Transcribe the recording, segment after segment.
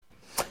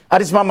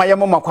Adanseman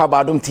mayamo makwa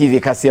badum TV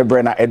kase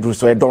brena edru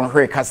so e don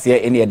hwe kase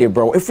ene de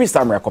bro every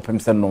summer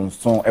akopem se no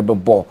so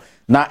ebebo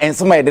na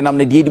ensema ye de nam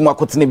ne die di mu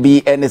akotene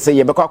bi ene se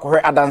ye bekwa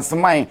kohwe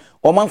Adanseman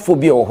omanfo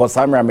bi o ho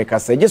samra meka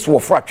se just wo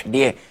fro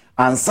atwede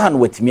ansan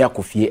watimi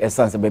akofie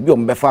esanse ba bi o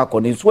mbefa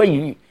akone so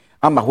ayi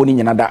ama ho ni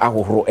nyina da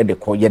ahohoro e de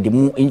ko ye de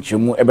mu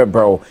enchemu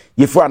ebebro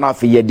ye fro na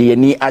afi ye de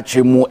ni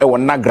achemu e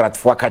wona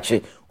gratfo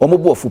akache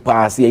omobo ofu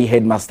paase ye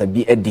headmaster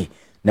bi edi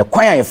na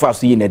kwan ya fa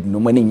so yi na de no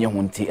mani nye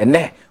ho nti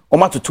ene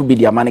Omatutu be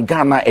the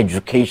Ghana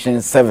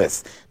Education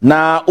Service.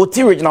 Na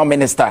Oti Regional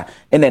Minister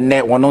in the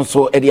net one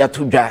also Edia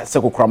Tuja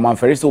Seko Kraman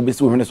Ferry so be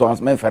so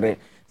Menfere.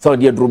 So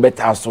dear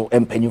Drubeta so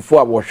and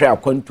Penufua will share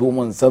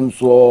quantum some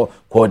so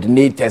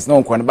coordinators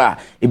no quanba.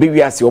 It be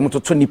we as you to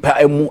 20 per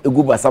emu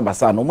guba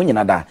sabasa no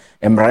munada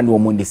and brand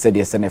woman de said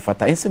yes and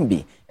fata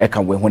SMB. I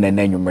can win when a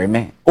name you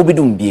me.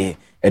 Obidum be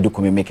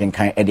edukumi making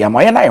kind Edia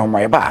Mayana on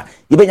my bar.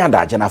 You be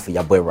yanda jana for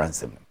your boy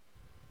ransom.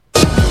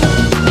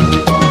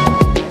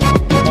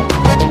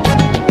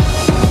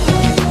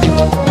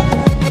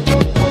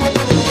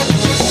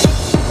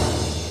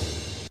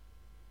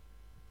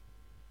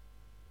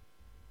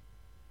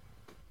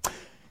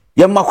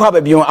 Yamakwa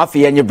bebion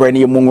afi yenye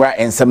brani mungra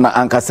ensem na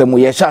ankasemu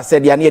ye sha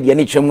said ya ne de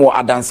ne twemu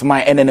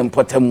Adanseman ene ne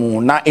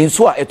mpotemu na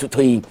ensu a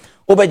etotoyi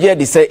obeje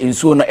de se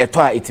ensu no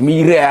eto a etimi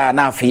yire a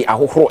na afi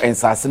ahohoro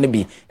ensase ne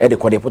bi e de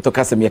kode poto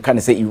kasem ye kan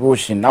se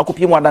erosion na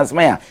akopie mu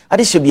Adanseman a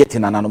ade hye bi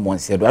na no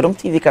monse do Adom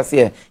TV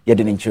kase ye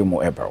de ne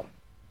twemu ebro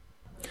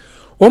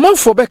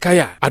Omanfo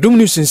bekaya Adom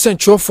News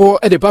nsentwofo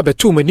e de ba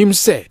beto manim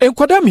se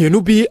enkwada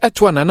mienu bi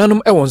eto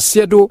anananom e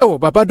wonsiedo e wo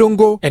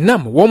babadongo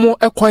enam womo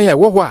ekwan ya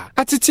wo a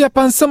atete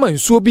apansama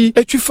nsuo bi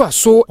atwifa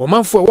so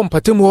omanfo e wo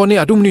mpatemu ho ne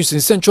Adom News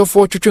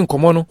nsentwofo twetwe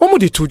nkomo no womo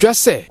de tudwa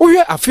se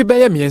wohwe afi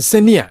beye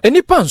miensani a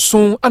enipa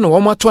nson ana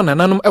womo ato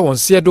anananom e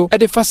wonsiedo e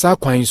de fa sa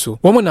kwan so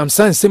womo nam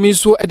sansemi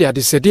so e de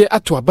adesede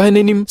ato aban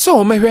nanim se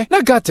womehwe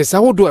na gates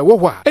awodo e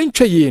wo a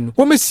entwaye nu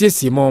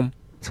womesiesie mom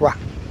twa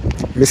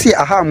mesi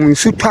aha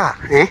munsupa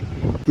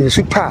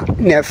nsupa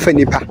na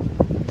fanipa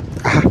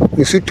aha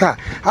nsupa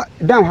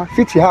down ha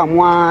fiti ha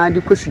mo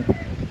de kosi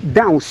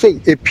down say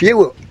epie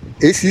wo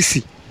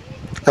ACC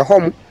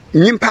home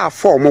nyimpa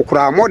form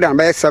kura more than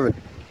by 7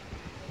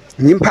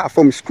 nyimpa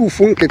form school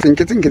fun keten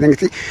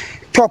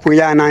top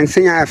ya na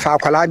nsen ya fa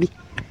kwala bi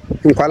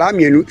nkwala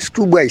mienu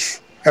school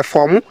boys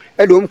form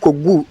edom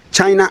kogu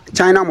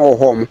China mo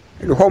home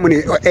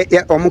ni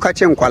omuka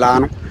che nkwala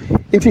no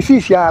nti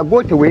fifi ya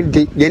go to we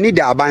de ni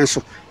da aban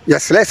so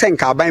yes let's say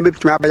nka aban be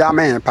bituma abaya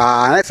man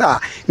pa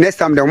next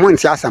time the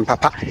month ya sam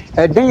papa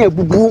eden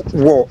abubu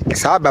wo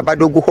sa baba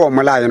dogu ho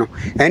mo lai no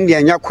en de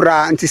anya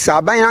kura nti sa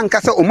aban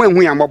ankasa o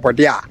manhu ya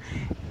mobode a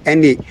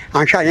eni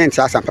anhwa ye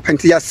nti asam papa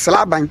nti ya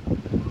slaban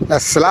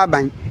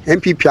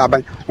MPP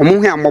aban o mu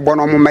hu ya mobo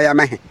no mo maya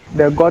mahe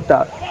the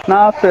gutter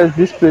now first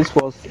this place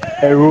was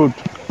a road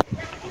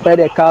where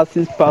the cars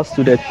passed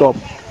to the top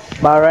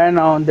but right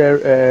now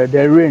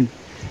the rain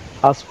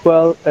has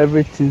spoiled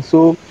everything.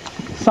 So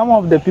some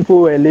of the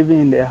people were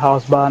living in the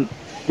house, but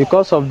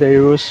because of the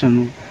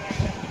erosion,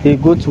 they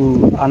go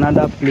to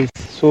another place.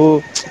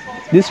 So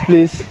this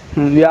place,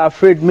 we are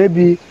afraid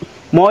maybe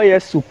more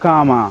years to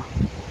come.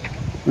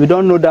 We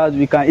don't know that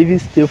we can even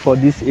stay for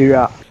this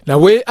area. Na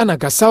we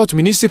anaga South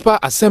Municipal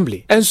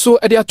Assembly enso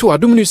e de ato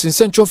Adom News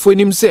nsentwofo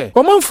enim se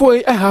omanfo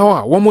e ha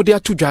a womo de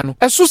atodwa no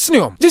eso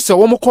sneom gise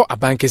womo kɔ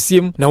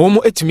abankesiem na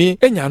womo etimi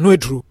enya no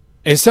aduru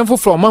ensemfo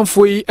from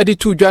manfo yi edi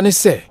tudwa ne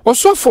se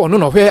osofo no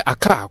no hwe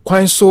aka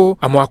kwan so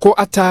amoako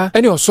ata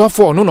ene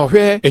osofo no no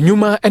hwe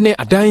enyuma ene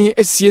adan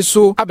esie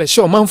so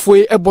abehye omanfo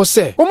yi ebo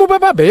se womo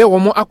baba beye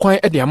womo akwan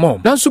ede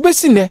amom nanso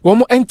besi ne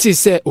womo enti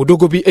se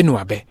odogo bi enu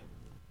abe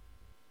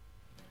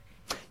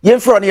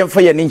Yemfro ne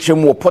yemfa ye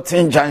ninchemu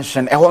Porting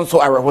Junction e hon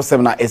so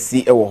arehosem na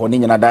esi e wo ho ne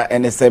nyinada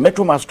ene se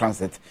Metro Mass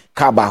Transit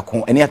car ba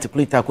ko ene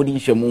articulate akodi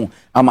nhemu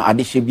ama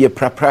adehye bi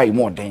prapra yi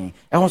mo den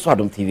e hon so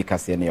Adom TV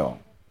kase ne yo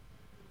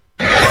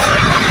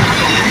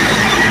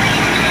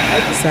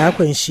Saa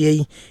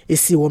kwanhie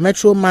esi wo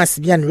Metro Mass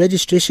bia ne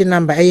registration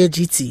number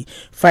AGT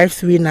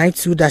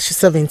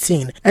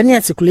 5392-17 any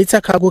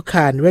articulator cargo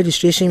car ne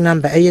registration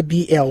number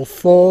BL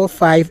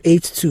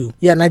 4582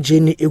 ya na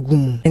jeni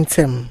egum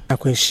entem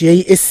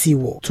akwanhie esi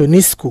wo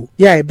Tonisco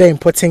ya ebe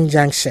Importing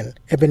Junction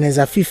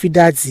Ebenezer Fifi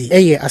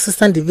Dadzi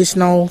assistant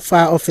divisional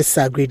fire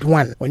officer grade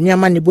 1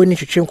 onyama ne boni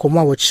twetwe nkomo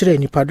a wo kire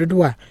nipa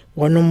dodo a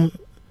wonom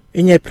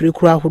enye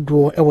prekura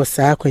hodo e wo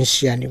saa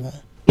kwanhia ne mo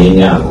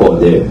Enya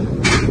akode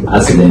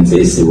accident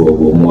esi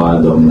wo mo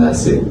Adom na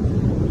se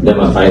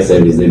dem fire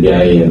service dey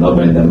be no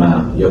bend them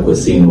you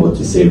seen what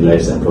to save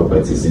lives and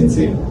properties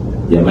into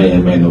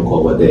yema no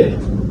cover there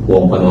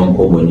won pa no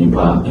ko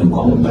bonimpa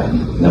enkom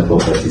ban na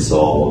property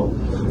so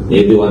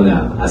ebi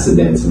wana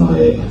accident no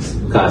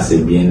car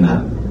se bien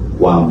na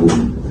wambu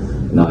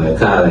no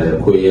car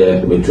ko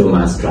ye Metro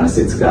Mass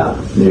Transit car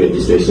the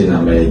registration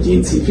number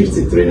GT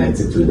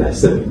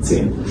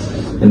 5392-17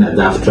 and a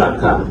daft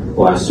tracker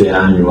was to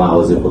annual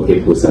house of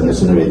Capecoast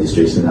national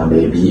registration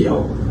number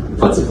BL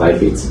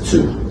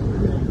 4582.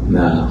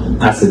 Now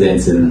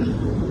accidents in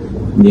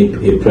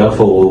April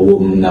for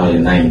woman now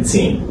in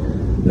 19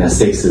 na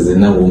 6 is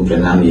na wo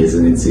mpena years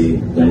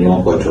nti when you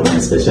want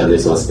to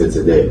specialist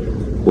hospital there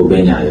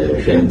obenya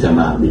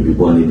hwentama bibi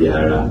boni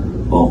biara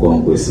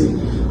on kwesi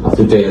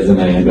after 2 years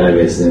na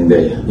drivers in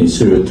there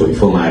insure to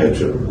inform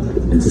ayetro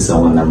nti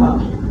someone na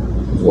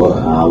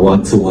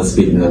want to one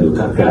speed na do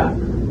kakra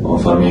on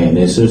family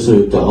na so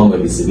to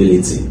home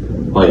visibility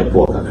or a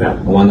poor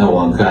kakra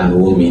one can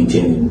who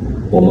maintain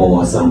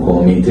one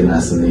some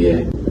maintenance in the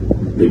year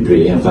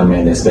be and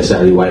family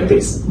especially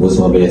wipers most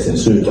mobiles and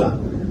suita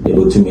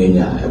able to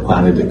mania a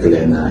quantity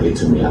declare na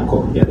to me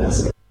akọ yeah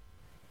that's it.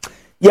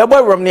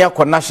 Yabo Romnia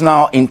ko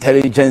National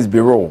Intelligence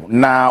Bureau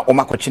na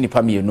omakochi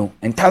nipa mienu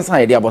entansa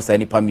ye dia bosa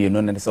nipa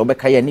mienu na se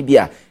obeka ya ni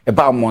bia e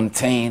ba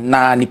mountain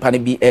na nipa ne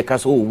bi e ka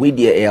so we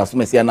dia e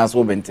asomasi na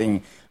so benten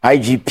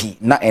IGP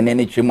na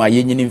enene twemu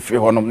ayenyini mfiri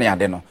honom na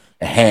ade no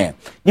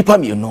nipa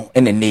mienu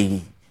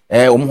enene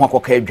omo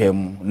akoka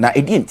adwam na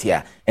edi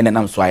ntia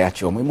enenam so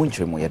ayache omo mu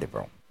nkyeremu ye de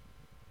bro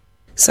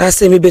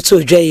sase mi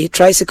beto dwai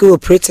tricycle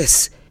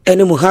operators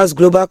Enimu House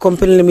Global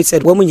Company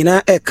Limited wo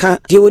munyina eka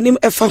de onim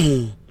efa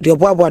ho de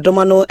oboabo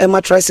adoma no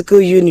ema Tricycle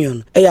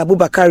Union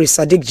Abubakar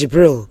Sadiq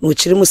Jibril no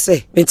chirimu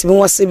se mentimi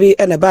wase bi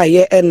ena ba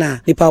ye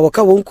ena nipa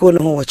woka wonko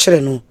no wo kyere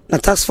no na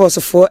task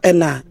force for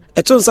ena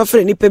eto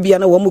nsafre nipa bia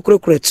na wo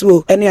mukurekure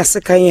tuo ene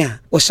asekan a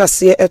wo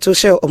hyase eto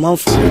hye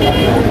omanfo.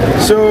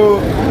 So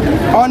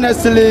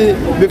honestly,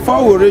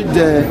 before we reach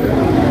there,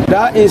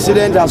 that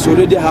incident has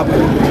already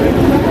happened,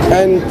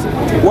 and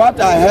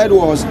what I heard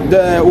was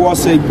there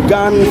was a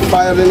gun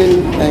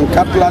firing and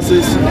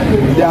cutlasses.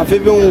 They have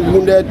even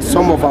wounded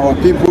some of our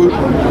people,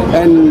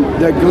 and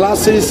the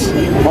glasses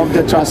of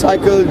the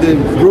tricycle, they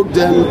broke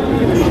them,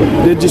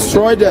 they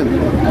destroyed them.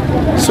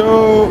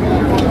 So,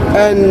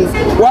 and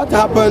what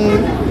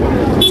happened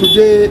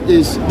today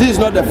is, this is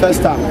not the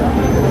first time.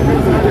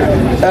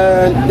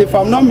 And if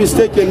I'm not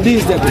mistaken,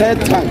 this is the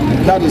 3rd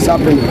time that is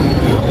happening.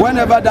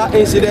 Whenever that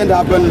incident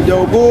happens,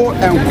 they'll go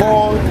and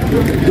call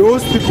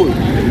those people.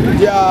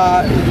 They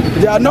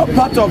are not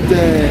part of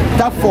the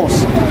task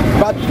force,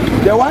 but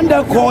the one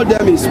that called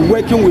them is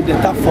working with the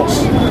task force.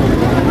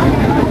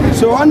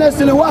 So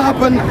honestly, what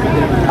happened,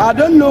 I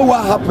don't know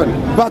what happened,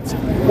 but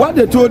what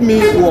they told me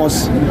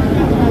was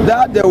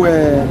that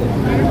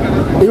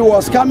he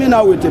was coming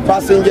out with the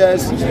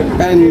passengers,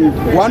 and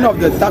one of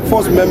the task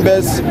force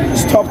members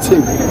stopped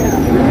him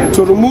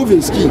to remove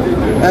his key,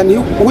 and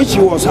which he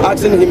was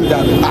asking him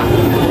that,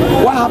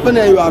 what happened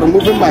and you are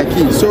removing my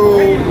key? So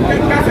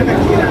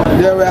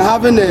they were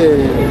having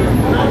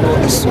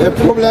a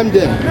problem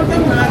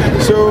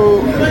there.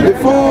 So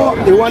before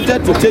he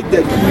wanted to take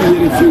the key,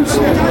 he refused.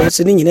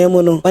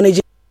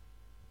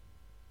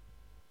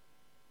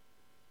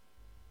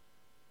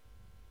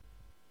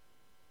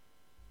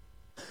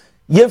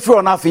 Yefro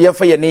on afi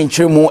yefa ye ne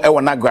nchemu e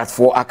wona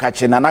gratfo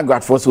akache na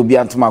gratfo so obi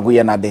antomago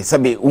ye na de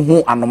sebe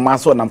uhu anoma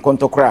so nam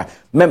kontokra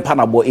mempa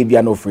na bo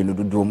ebia no free no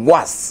dudum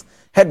was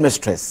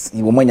headmistress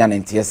yi wo manya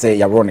ntie se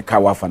ya ro ne ka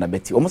wafa na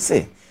beti omo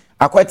se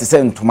akwati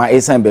se ntoma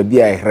esan ba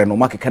bia ehre no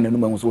makeka nanu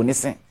mahu so ne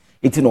se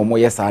iti no mo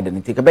ye sa de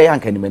ntie ka be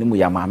yanka ni manimu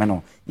ya maame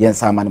no ye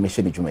nsa ma na me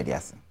hye ne dwumadi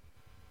ase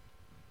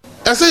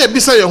ese ye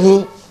bisa ye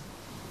hu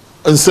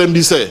nsem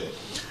bi se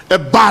e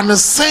ba ne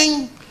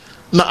sen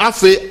na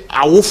afe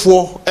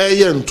awofo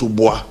eye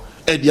ntoboa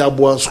edi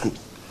aboa school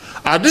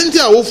adenti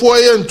awofo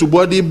eye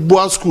ntoboa di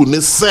boa school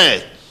ne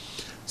se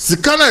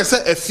sika na se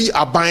afi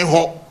aban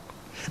ho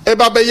e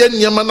ba be ye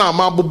niam na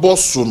amabobo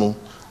so no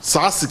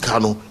sa sika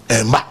no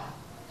emba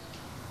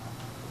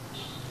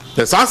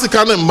the sa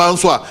sika no emba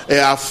nso a e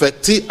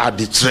affect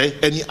adekere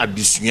eni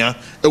adesua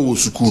e wo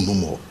school no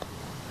mo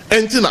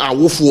enti na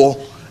awofo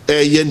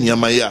eye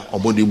niam ya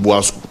omodi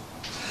boa school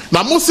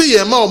na mo se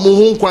ye ma omo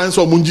hu kwan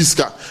so omo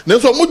ngisika na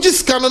so omo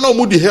gisika na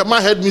omo di ma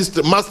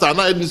headmistress master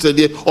na headmistress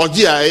de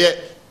ogi aye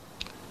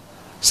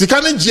sika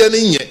na gie na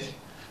nye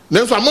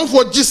na so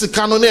amofo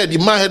gisika no na di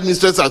ma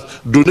headmistress as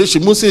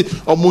donation mo se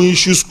omo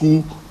issue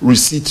school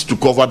receipt to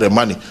cover the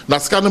money na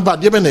sika no ba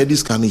de be na di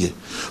sika ye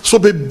so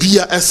be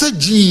bia ese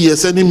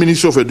GES any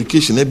Ministry of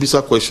Education e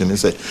bisa question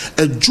say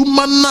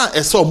ejuma na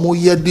ese omo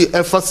ye de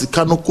efa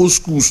sika no ko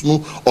schools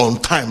no on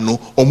time no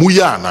omo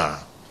ya na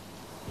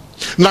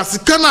na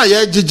sika na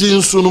ya ejiji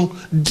nso no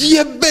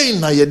die ben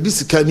na ya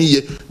disika ni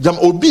ye jam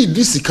obi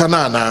disika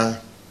na na.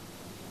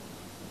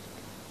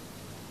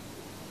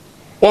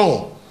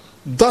 Oh,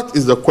 that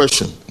is the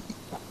question.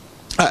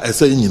 I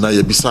say nyina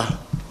ya bisa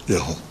ye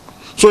ho.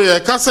 So ya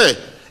ka say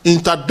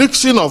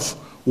interdiction of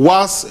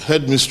was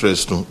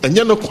headmistress no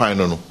enye no kwan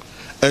no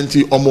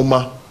enti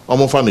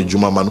omofa na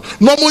juma ma no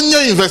no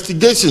munya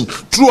investigation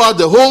throughout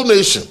the whole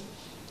nation.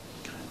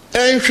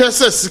 And she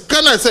says,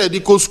 can I say the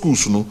co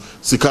schools no?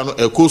 Sikano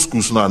eco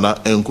schools no na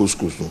enco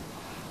schools no.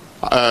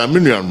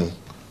 Miniamu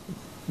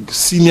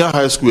senior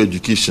high school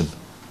education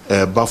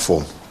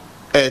perform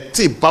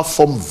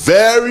perform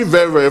very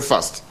very very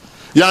fast.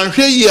 Yan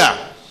here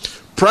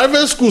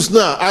private schools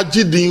na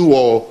agidin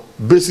wo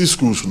basic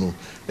schools no.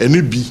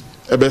 Eni bi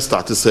ebe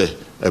start say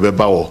ebe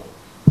ba wo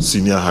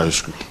senior high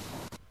school.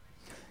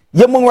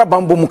 Yemunwa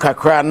bambo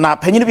mukakra na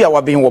panyini bi a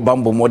waben wo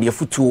bambo mo de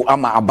futu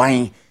ama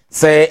aban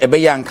se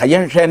ebeya nka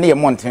yenhwe ne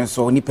yemonten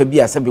so nipa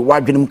bi ase bi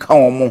wadwenem ka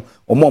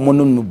omo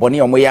no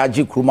bone omo ya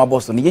agi kuruma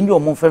boso ne yenyi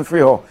omo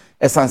mfemfre ho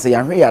esanse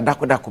yanhwe ya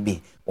dakodako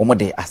bi omo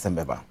de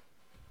asembeba.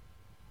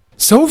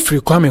 So free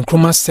Kwame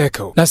Nkrumah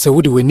Circle na se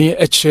wodi weni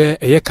ekire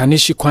eye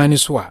kaneshi kwan ni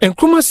so a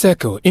Nkrumah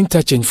Circle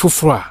interchange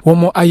fufura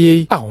womo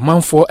aye a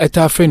omanfo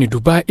eta afre ni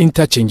Dubai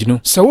interchange no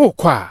se wo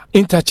kwa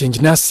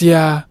interchange na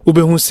sia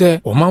obehu se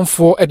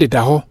omanfo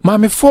ededa ho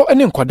maamefo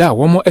ene nkwada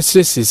womo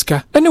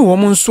esresiska ene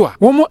womo nso a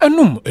womo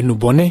enum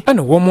enubone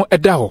ene womo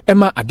eda ho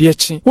ema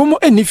adeechi womo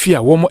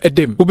enifia womo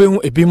edem obehu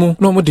ebimu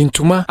no mo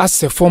dintuma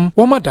asefom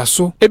womo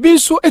daso ebi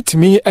nso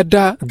etimi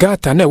eda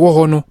gata na ewo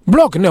ho no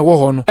blog na ewo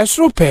ho no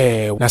esro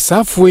pe na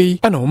safoi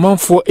ana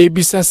omanfo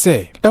ebisa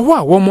se ewo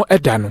a womo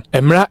eda no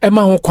emra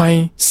ema ho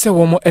kwan se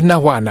womo ena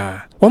ho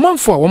ana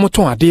omanfo a womo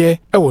ton ade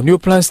ewo new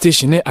plan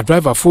station ne a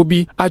driver fo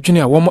bi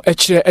adwene a womo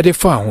ekire ede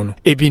fa ho no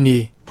ebi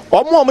ni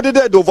omo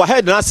de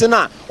overhead na se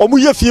na omo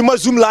ye fi ma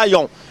zoom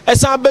lion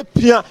esa be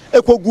pia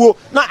ekoguo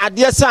na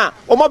ade sa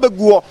omo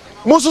beguo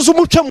mo susu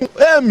mu twam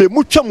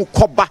mu twam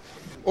koba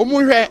omo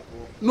hwe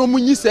no mu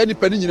nyi se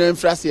nipa ni nyina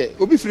mfrase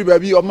obi firi ba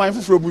bi oman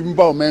foforo bu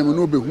mba oman mu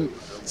no behu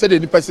se de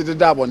nipa se de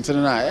da bonten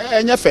na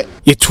enye fe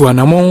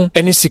yetuanamon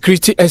any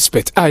security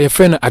expert a ye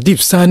friend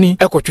Adanseman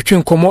ekotwetwe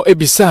nkomo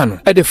ebisa no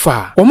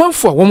edefa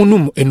omanfo a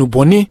womunum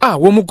enubone a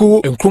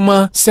womugu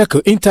Nkrumah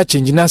Circle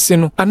interchange na se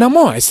no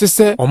anamon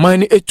esese oman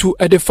ni etu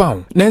edefa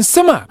na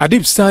nsema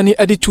Adanseman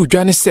editu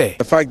dwane se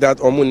the fact that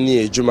omuni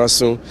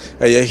ejumaso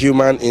a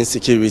human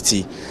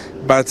insecurity.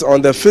 But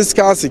on the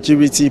fiscal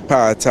security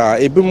part,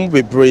 ebimu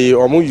bebre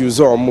omu use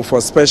omu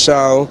for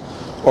special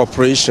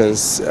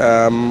operations.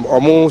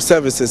 Omu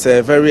services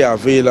are very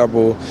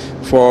available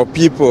for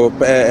people.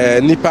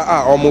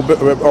 Nipa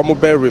omu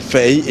be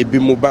refer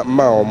ebimu ba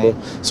ma omu.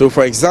 So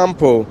for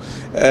example,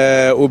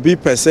 obi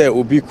pese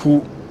obi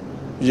ku,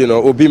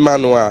 obi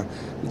manual.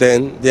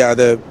 Then they are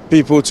the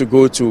people to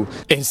go to.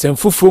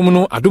 Ensemfufo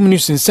no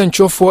adomnus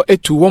nsentwofo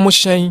etu womo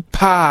hyen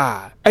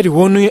pa ede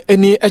wonu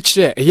eni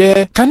ekire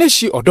ye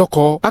kaneshi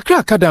odoko Accra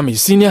Academy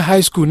Senior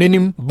High School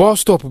nenim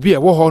bus stop bi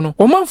ewo ho no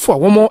omanfo a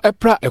womo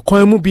epra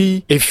ekwan mu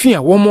bi efi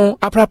a womo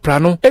aprapra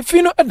no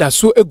efi no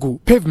edaso egu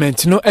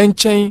pavement no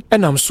enchen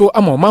enam so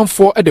ama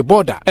omanfo ede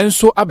border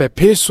enso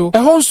abepe so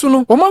eho nso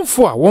no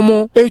omanfo a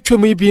womo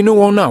etwemu bi no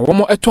won na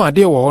womo eton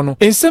ade wo ho no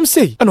ensem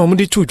sei na omo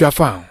de tu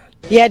dwafa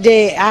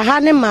yede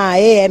ahane ma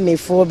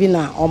emefo bi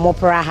na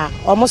omopra ha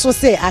omoso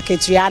se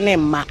aketua ne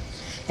mma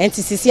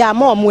enti sisi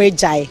ama omo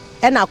ejai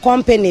na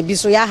company bi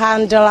so ya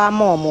handle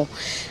ama omo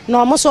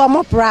na omoso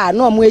omopra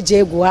na omo eje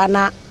egu ha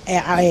na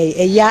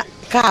eya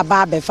ka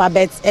ba befa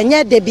bet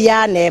enye de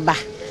bia na eba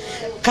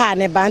ka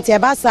ne ba nti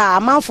eba sa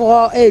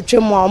amanfo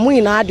etwem omo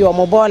ina de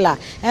omo bola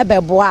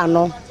ebebo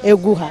ano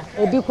egu ha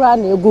obi kura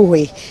na egu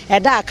hwe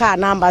eda ka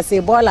number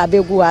se bola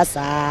begu ha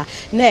sa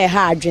na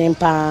ha adwen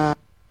pa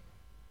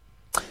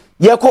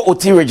yeko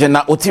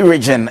oti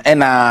region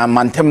ena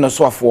mantem no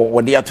soafo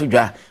wode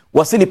atodwa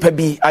wose nipa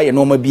bi aye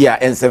no ma bi a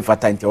ensem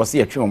fatanti wose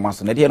yetwe mo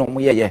so na de no mo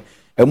yeye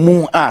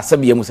emu a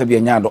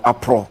sabe nya do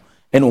apro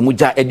ena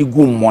omugya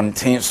edigu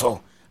monten so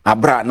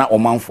abra na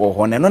omanfo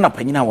ho na no na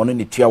panyina wono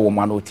ne tua wo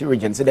ma no oti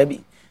region se da bi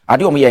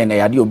ade omo yeye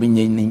na ade obi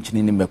nyin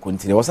nchini ne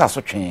mekontine wose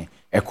asotwe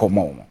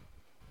ekomo mo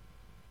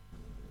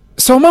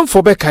so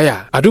omanfo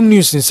bekaya adom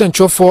news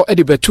nsentwofo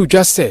ede betu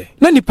dwa se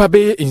na nipa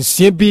be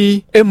nsia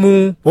bi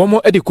emu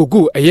womo ede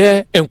kogu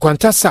eye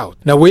Nkwanta South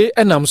na we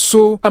enam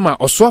so ama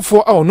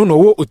osoafo a ono no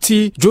wo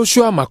oti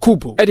Joshua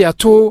Makubu ede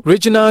ato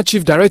regional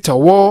chief director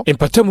wo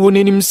impatamu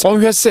nenim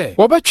onhwe se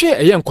wobetwe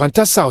eye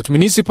Nkwanta South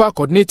municipal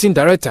coordinating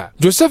director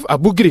Joseph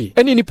Abugiri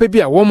ene nipa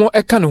bi a womo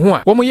eka ne ho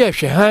a womo ye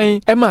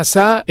hwehan ema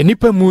sa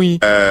enipa mu yi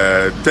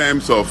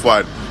terms of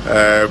what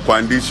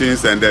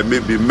conditions and there may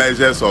be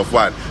measures of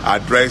what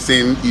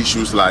addressing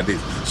issues like this.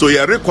 So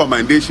your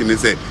recommendation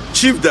is a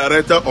chief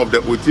director of the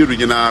OT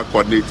Regional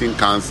Coordinating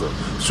Council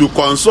to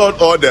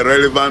consult all the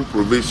relevant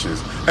provisions,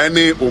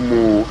 any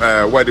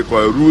what they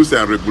call rules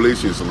and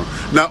regulations.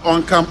 Now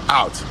on come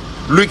out,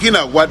 looking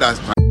at what has.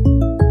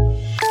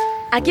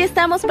 Aquí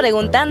estamos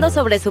preguntando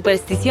sobre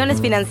supersticiones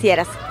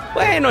financieras.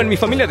 Bueno, en mi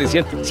familia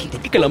decían, si te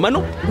pica la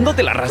mano, no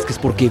te la rasques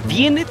porque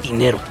viene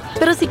dinero.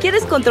 Pero si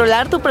quieres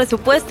controlar tu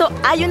presupuesto,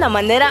 hay una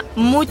manera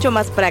mucho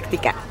más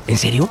práctica. ¿En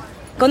serio?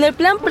 Con el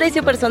plan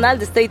precio personal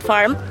de State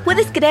Farm,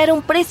 puedes crear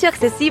un precio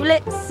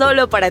accesible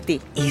solo para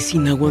ti. Y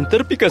sin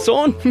aguantar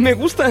picazón, me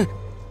gusta.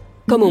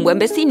 Como un buen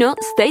vecino,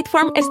 State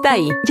Farm está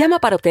ahí. Llama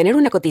para obtener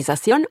una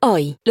cotización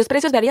hoy. Los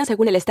precios varían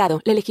según el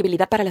estado. La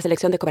elegibilidad para la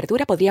selección de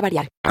cobertura podría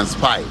variar.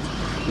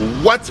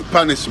 What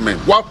punishment,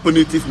 what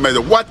punitive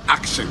measure, what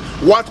action,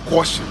 what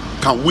caution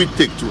can we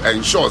take to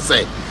ensure,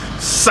 say,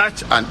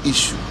 such an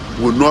issue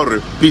will not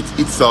repeat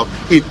itself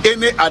in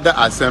any other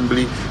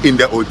assembly in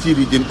the OT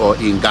region or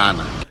in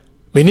Ghana?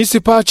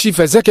 Municipal Chief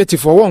Executive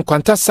for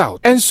Nkwanta South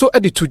enso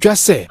edi tudwa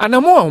se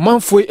anamo a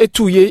omanfo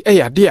etuye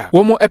eyade a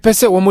womo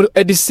epese womo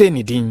edi se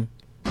ni din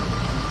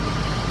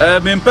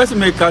me mpese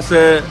me ka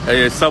se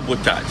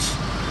sabotage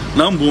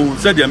na mbu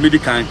se dia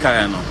medical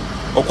kan no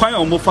okwan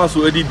omo fa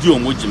so edi di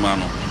omo jima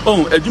no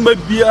Oh, adwuma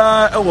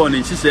bia e won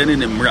in hye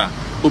ne mra.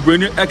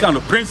 Obrani e kind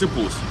of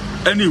principles,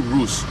 any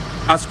rules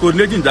as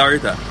coordinating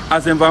director,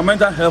 as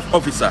environmental health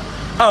officer,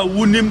 I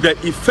will name the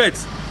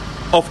effects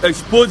of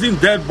exposing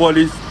dead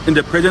bodies in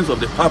the presence of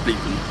the public.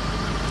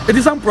 It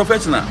is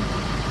unprofessional.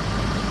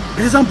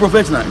 It is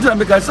unprofessional. It is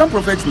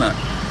unprofessional.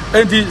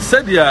 And he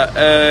said,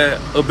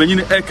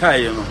 Obenin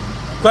Ekai, you know,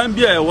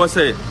 Quambia was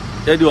a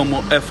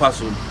Ediomo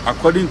Efaso,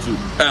 according to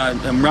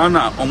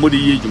Mrana or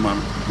Modi Yejuman.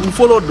 We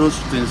follow those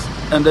things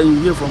and then you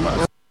hear from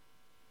us.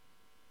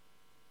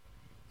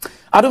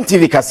 Adom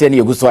TV kase ne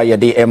yeguso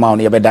ayede ema on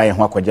yebeda ye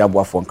ho akwaja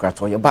aboafo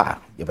nkrato ye ba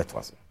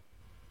yebetwaso.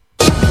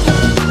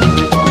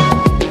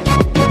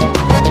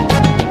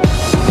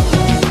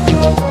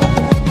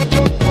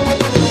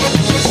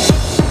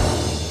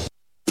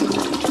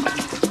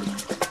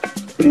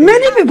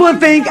 Many people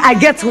think I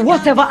get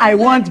whatever I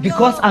want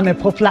because I'm a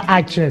popular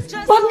actress.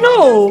 But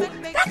no,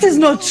 that is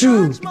not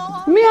true.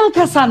 Me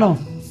Alcasano,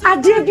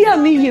 Adebia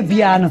mi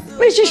yebiano,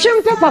 me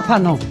shishimpe papa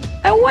no.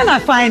 And when I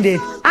find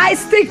it, I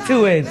stick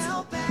to it.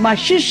 My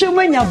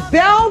shishimenya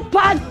Bell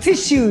Pack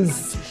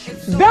tissues.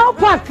 Bell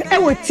Pack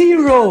ewe tea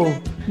roll.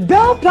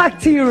 Bell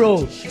Pack tea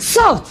roll.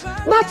 Soft,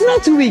 but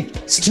not weak.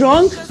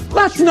 Strong,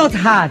 but not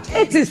hard.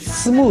 It is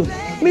smooth.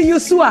 Me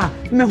yusua,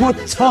 me hot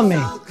tummy.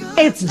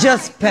 It's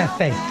just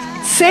perfect.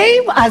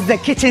 Same as the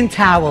kitchen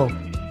towel.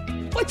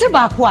 What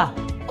about what?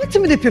 What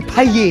me the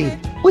papaye?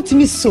 What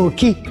me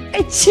soki?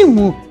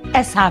 Echimu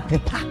esa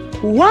pepa.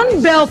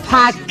 One Bell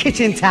Pack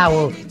kitchen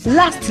towel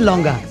lasts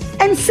longer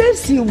and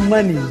saves you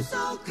money.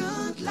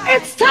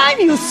 It's time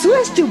you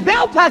switch to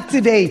Bell Pack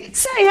today.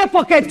 Say your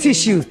pocket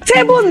tissue,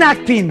 table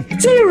napkin,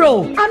 tea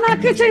roll, and a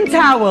kitchen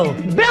towel.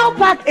 Bell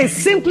Pack is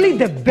simply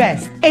the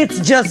best. It's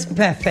just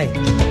perfect.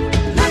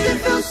 Nothing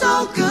feels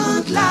so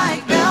good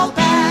like Bell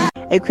Pack.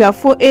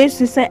 Ekuafo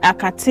esise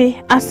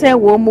akate ase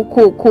wo mu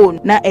kokon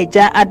na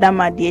eja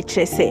adama de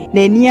kyerese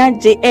na ni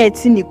age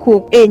eti ni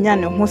kok enya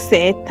ne ho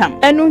se etam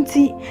enu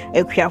nti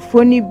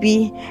ekuafo ni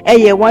bi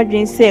eye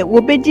wadwen se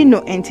wo bedi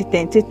no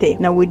entitentete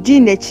na wodi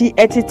nachi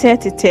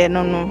etete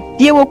no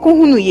de wo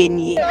kohunu ye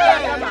nie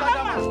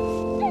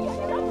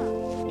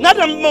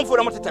nada mmomfo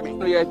na motetame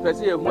no ye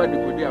pese ye hu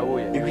adikodi a wo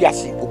ye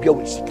ewiase obi a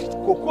wo secret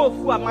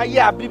kokofu ama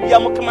ye abibia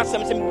mo kama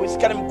sem sem wo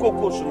sikare mo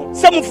kokosu no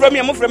sem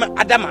frame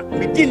adama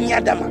medi ni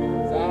adama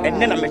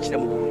enne na mekire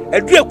mu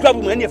adu ekura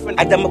bu ene efan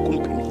adama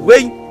company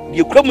wey de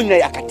ekura mu nyina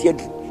yakate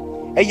adu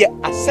eye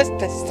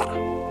assistant star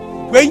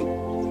wey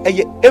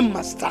eye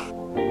emma star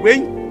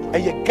wey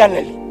eye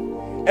gallery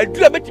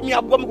adu abetimi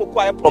abo me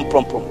kokko aye prom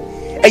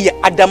eye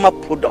adama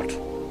product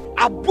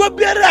abo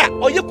biara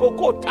oye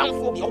kokko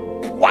tanfo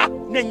wa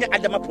na nya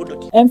adama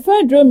product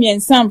emfa dromien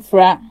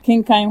samfra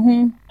kenkan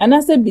ho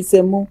anase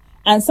bisemu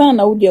ansa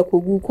na wodi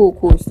akogu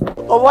kokos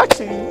o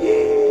watch.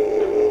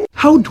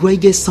 How do I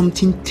get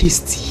something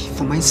tasty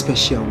for my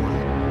special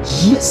one?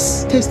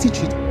 Yes, Tasty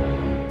Treat.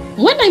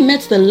 When I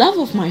met the love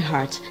of my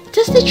heart,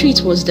 Tasty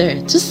Treat was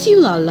there to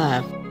seal our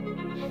love.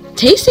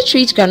 Tasty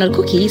Treat granola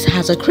cookies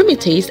has a creamy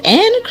taste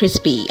and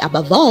crispy.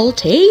 Above all,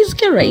 tastes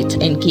great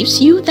and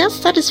gives you that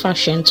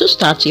satisfaction to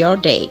start your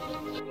day.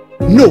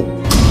 No!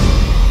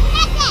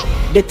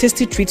 The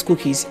Tasty Treat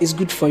cookies is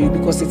good for you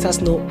because it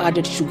has no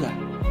added sugar.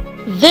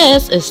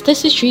 This is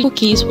Tasty Treat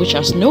cookies which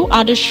has no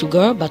added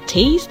sugar but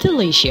taste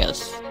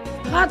delicious.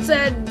 That's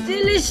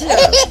delicious.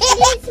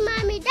 Yes,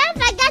 Mommy. Don't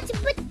forget to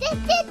put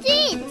Tasty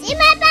Treats in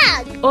my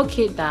bag.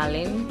 Okay,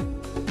 darling.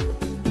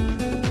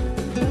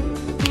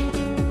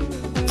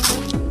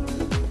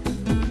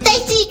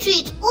 Tasty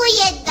Treats. Oh,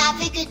 yes,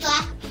 avec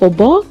toi. For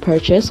bulk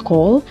purchase,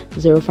 call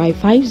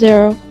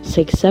 0550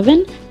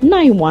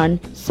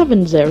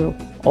 679170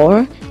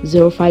 or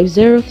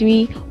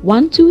 0503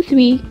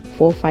 123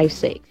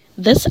 456.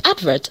 This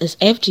advert is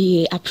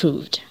FDA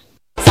approved.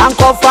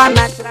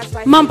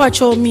 Mamba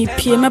cho mi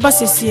pie meba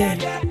sesie.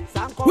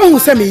 When we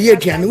say me ye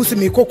aduane, we say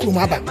me kokuru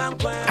maba.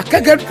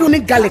 Akagadu ni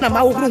garlic na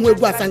ma wo huru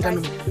egu asanga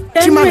no.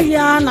 Tima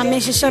ya na me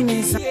hihye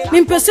me nsa.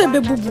 Me mpese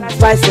bebubu.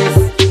 Spices.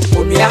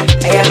 Omia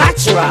e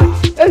natural.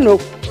 Eno.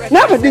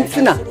 Na bedin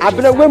tina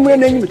abere wemure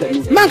na nyim da.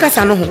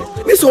 Mankasa no ho.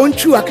 Me so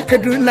ontwu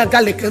akagadu na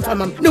garlic nfa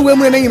mam. Na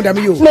wemure na nyim da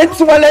me yo. Na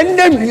tiwala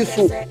ndem bi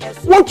so.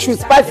 What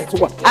choose spices to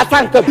what?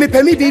 Asanka. Me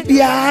pemi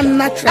bibia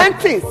natural.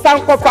 Anti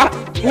sankofa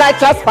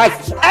natural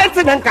spices.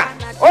 Anti nanka.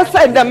 Also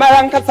in the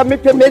Maranka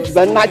Samipe makes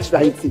the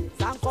natural tea.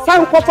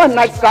 Some copper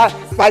natural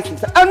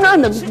spices. And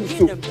none of them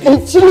so.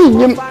 And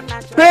chili,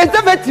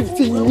 preservatives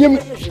in him.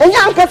 And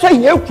young Cassa,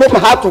 you from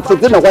how to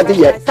put in a what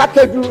year.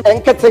 Catadu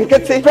and Catting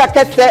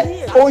bracket.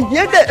 Oh,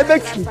 yeah, the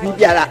electric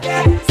Bibiara.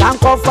 Some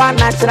copper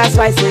natural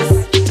spices.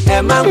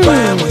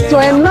 So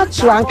I'm not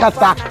sure,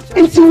 Cassa.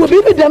 And she will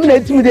be them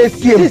with the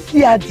sea. This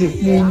year,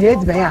 you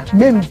need me.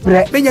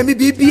 Benjamin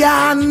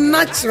Bibia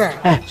natural.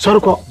 Sorry,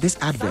 this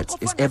advert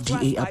is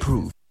FDA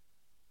approved.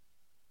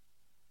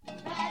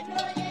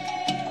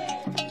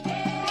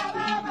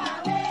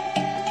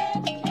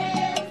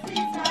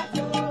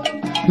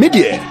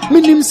 Media,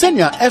 minim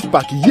senya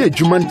F-Pack ye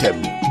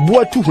jumantem.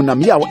 Bua tu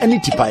hunam yaw any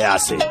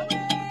tipayase.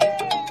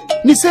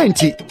 Ni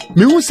senti,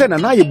 me hu se na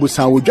na ye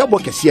busan odwabo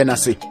kese na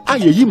se.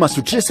 Aye yi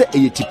masutire se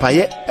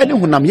eyetipaye ene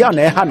honam ya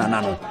na eha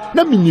nana no.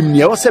 Na minim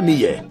ne o se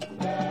meye.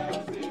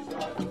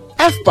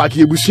 F-Pack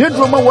yebusie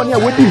drama woni a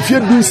wodi mfie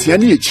dunsia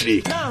ne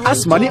echire.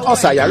 Asmani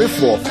osa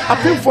yarefo,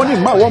 apemfo ne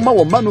ma wo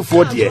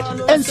manufo de.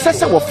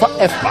 Ensese wo fa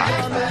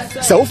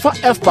F-Pack. Se wo fa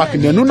F-Pack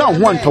nanu na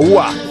ho antowo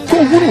a,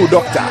 ko huru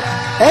doctor.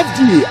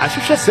 FDA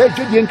ahwehwe se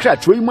dwedie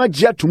nkratwe mu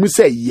agia tumu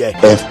se ye.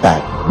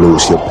 F-Pack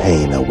blows your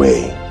pain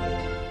away.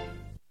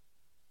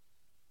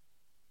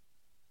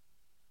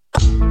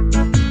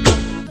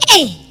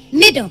 Hey,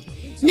 Mido.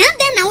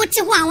 Nanda na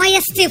wote ho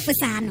awaya stiff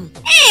sano.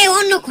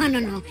 Ono kwano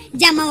no.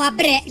 Jama wa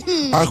bre.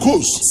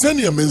 Akos,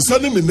 seni ya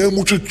mensane me na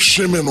mu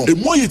twetwe no. E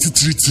mo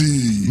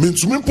yetitiriti.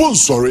 Mentumi mpo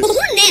nsore. Ho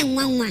na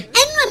enwanwa.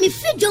 Enwa me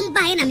fridom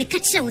bae na me ka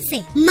kire wo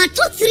se.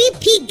 Mato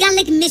 3P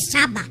garlic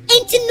mixture ba.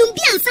 Enti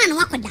numbi ansa na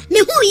wakoda. Me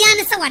hu ya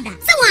ne se wada.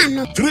 Se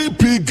wano.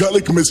 3P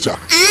garlic mixture.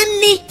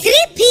 Ani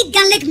 3P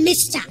garlic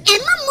mixture.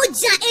 Ema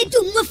moja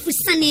edu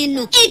mwafusane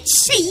no.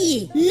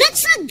 Echeyi.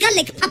 Natural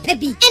garlic papa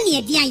bi. Eni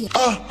edi aye.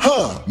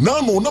 Aha.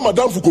 Nano na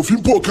madam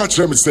Fukofimpo ka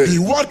kire me say. He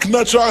work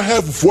natural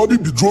health for bi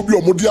bidrobi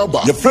omodi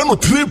aba. Ye friend no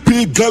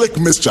 3P garlic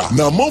mixture.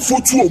 Na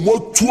manfo tu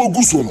omo tu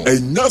oguso no.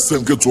 Enya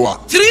semketo a.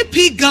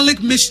 3P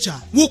garlic mixture.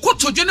 Wo ko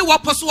todwe ne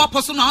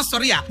waposo na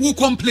asori a. Wo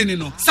complain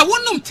no. Sa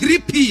wonum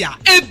 3P a.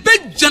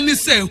 Ebe jane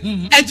se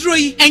hum. Edro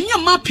yi enya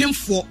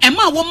mapemfo.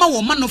 Ema wo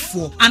ma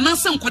nofo.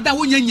 Anansa nkwada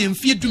wo nyanya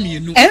mfie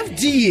dumienu.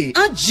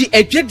 FDA agi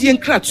edwedie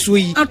nkratso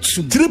yi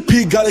atum.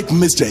 3P garlic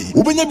mixture.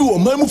 Ubenya bi wo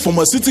mamu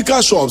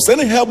pharmaceutical shops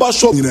and herbal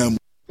shop nyinam.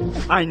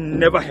 I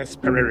never had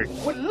spirit.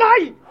 What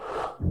lie?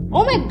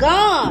 Oh my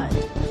God!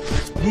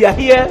 They are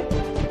here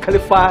to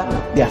qualify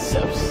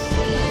themselves.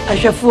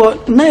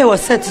 Ashafo, na ye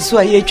was set so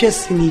aye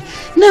twesini.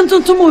 Na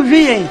ntontom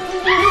owie yen.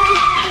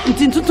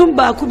 Ntintontom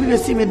ba ko bi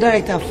besi me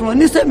director from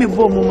ni se me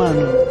bo mu man.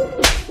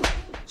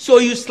 So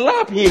you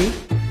slap him?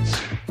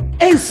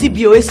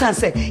 NCBO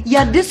say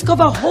ya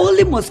discover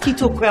holy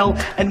mosquito coil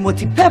and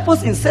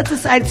multi-purpose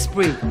insecticide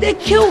spray. They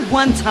kill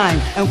one time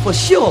and for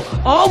sure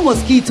all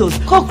mosquitoes,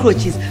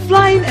 cockroaches,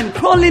 flying and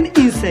crawling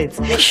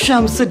insects.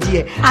 Shamso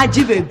dear,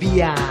 ajibe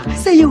biya.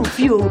 Say you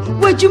feel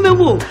what you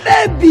mewo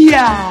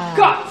biya.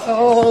 Cut.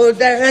 Oh,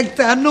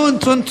 director, no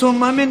tonto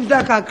mamin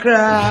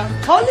dakakra.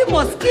 Holy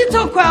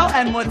mosquito coil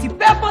and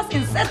multi-purpose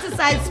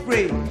insecticide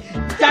spray.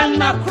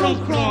 Dana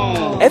kron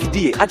kron.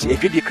 FDA aji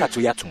egbe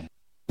krato yatum.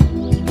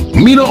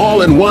 Mina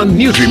All-in-One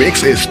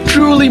Nutrimix is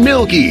truly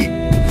milky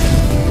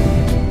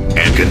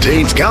and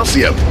contains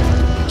calcium,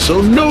 so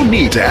no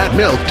need to add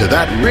milk to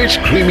that rich,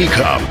 creamy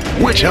cup,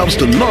 which helps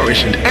to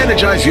nourish and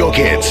energize your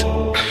kids.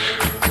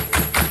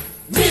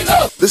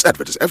 This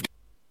advert is FDA.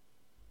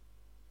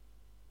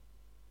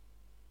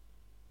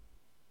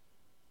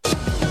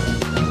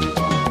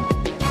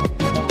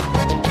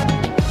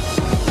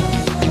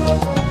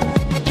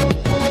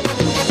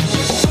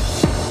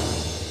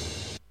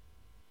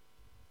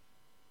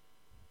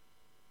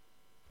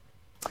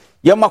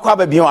 Yamakwa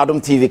be bion Adom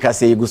TV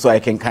kase iguso I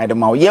can kind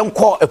ma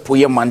yenko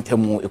epoye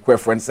mantemu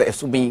equreference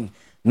esubin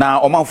na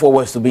omanfo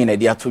wo esubin na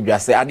dia todwa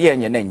se ade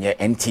enye na enye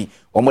enti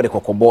omo de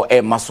kokobo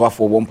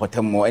masoafo wo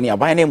mpotemo eni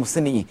aban na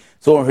musini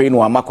so hwe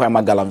no amakwa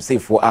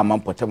magalamsefo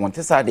amampotemo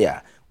ntesade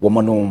a wo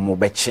mono mo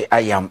beche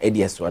ayam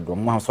edieso adom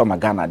mo so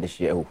magana de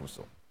hye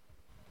ehuso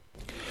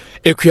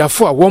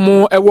Ekuafo a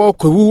womo ewo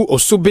kwawu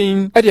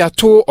osubin ede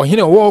ato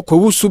ohene wo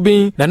kwawu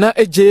subin nana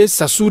eje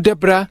sasu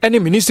debra ene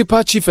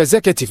municipal chief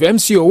executive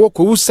MCO wo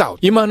kwawu south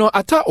imano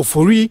ata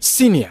ofori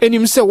senior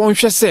enim se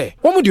wonhwe se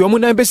womo de womo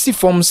na besi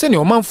form se ne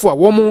omanfo a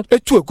womo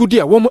etu agudi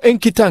a womo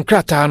enkita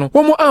nkrata no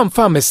womo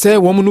amfa mese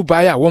womo nu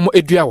bae a womo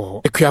edua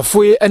wo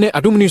ekuafo ene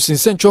Adom News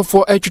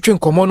nsentwofo etwetwe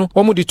nkomo no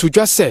womo de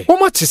tudwa se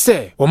womo te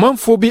se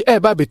omanfo bi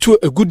eba betu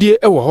agudie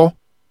ewo ho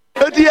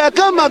edi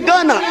akama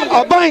Ghana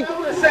aban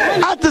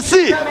at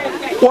sea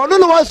wono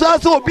no wasa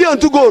obi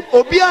antu gold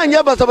obi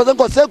anya basabasa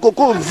ko se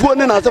koko vuo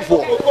ne na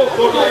sefo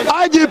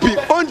IGP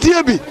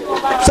ontiebi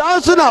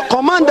sanso na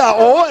commander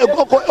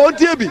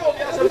ontiebi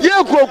ye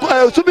ko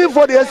subi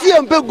for the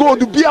CMP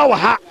gold bia wa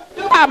ha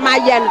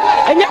amayen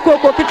enye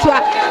koko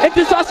kitwa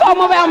enti so so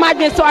mo be ma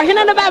dwe so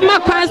hene no be ma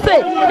kwan se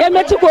e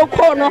meti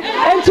koko no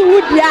enti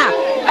wudia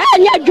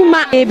enye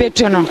adwuma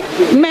ebetu no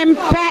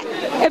mempe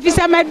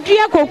efisa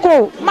madua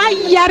koko ma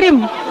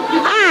yarim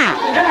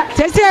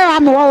sese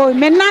amwo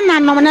me nana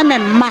no na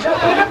memma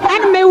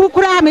an me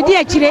wukura me di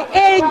akire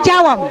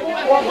ejawam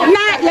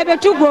na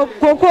yebetu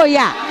koko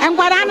ya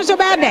enkwara no so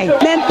be dai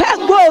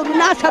mempe gold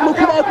na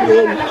samukura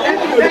kure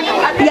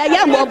ya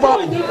ya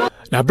mbobo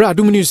na bra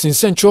Adom News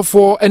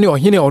nsentwofo ene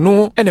ohene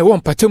ono ene wo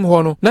mpatem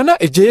ho no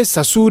nana eje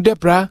sasu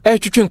debra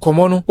etwetwe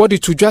nkomo no wodi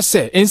tudwa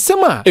se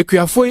ensem a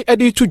ekuafo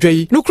ede tudwa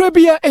yi nukura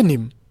bia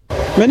enim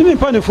meni me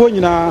panefo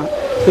nyina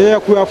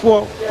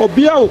ekuafo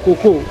obia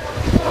okoko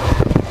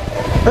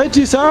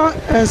eti sa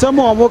ensem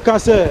o mo ka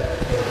se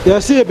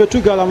yesi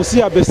ebetu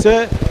galamsi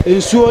abese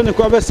ensuo ne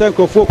kwa bese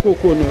nkofo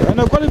kokoko no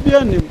ene kwale bia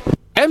enim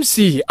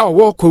MC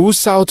awo Kwewu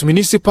South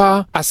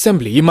Municipal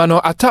Assembly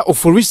Imano Ata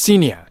Ofori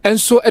Senior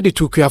enso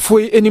editu kuafo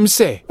enim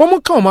se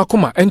womo ka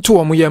omakoma ento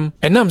womo yam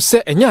enam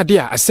se enya de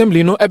a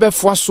assembly no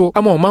ebefoa so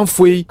ama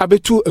omanfo yi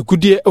abetu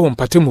agudie e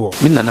wompatemu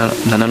mi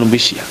nana no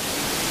behia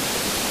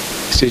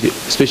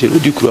especially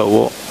odikura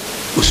wo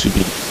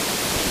osubi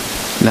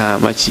na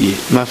machi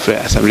mafre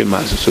assembly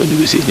man so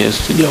de se nya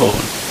studio ho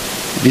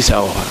bisa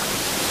ho ha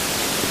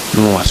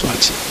no waso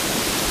achi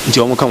nti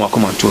womo ka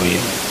wakoma to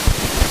yam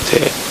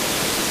te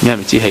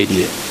nyame ti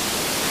haidie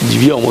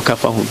jibia womo ka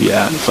fa ho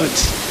bia in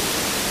fact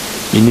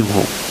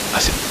minimum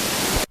ase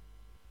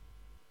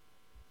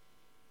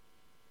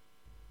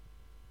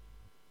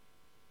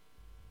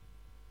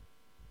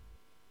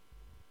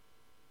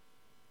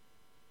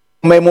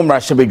memo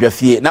mrashe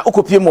bedwafie na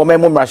okopie mo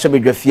memo mrashe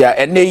bedwafie a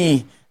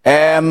eneyi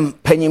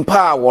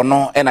panyimpa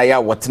wono ena ya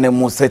wotene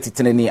mu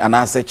setiteneni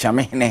anase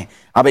chamehne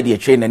abedi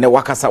etwe ne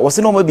wakasa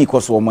wose no ma bi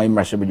koso mo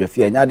mrashe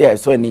bedwafie nya de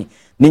so ni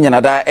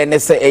nyanada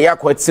enese eya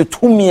kwatse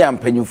tumi a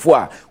mpanyimfo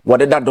a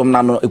wode dadom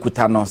na no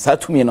ekuta no sa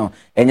tumi no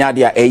enya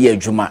de a eya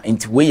adwuma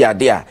nti we ya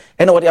de a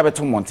ena wode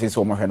abeto monte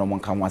so mo hwe no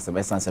monka mo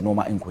asebesanse no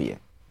ma enkoye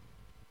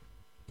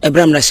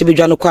Abraham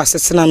Rashibidwa no kwa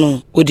asesena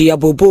no odi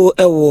abobo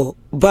ewo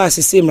ba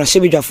sisi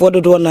mrashibidwafo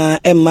dodo na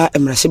emma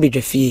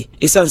mrashibidwafie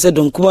isanse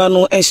donkuma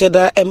no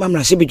enhyeda emma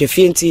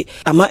mrashibidwafie nti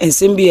ama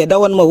ensem bi eda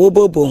won ma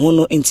wobobo ho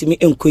no ntimi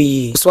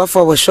enkoyi so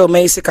afa wo show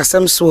mai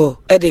sikasem so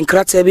edi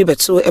nkrata bi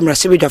beto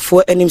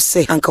mrashibidwafo anim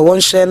se anka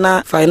won hye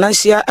na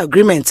financial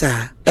agreement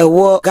a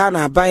ewo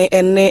Ghana ban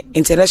ene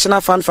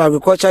International Fund for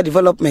Agricultural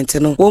Development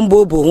no won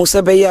bobo ho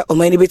se beya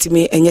omani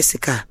betimi enye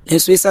sika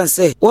nso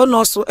isanse won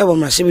no so ewo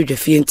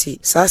mrashibidwafie nti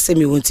sa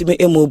semi wontimi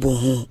emobo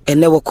ho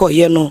ene wo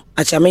koye no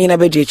achamenya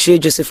bedi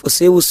echi Joseph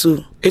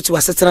Osewusu etu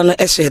asetena no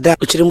eheda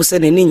ochirimu se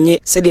ne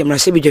nye se de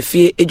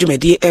mrashibidwafie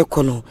edwumadi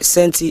ekono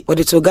senti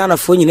odi to Ghana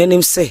fo nyina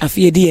nim se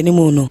afie di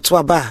animu no to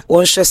aba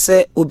won hye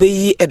se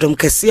obeyi edom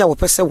kase a wo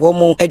pese wo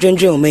mo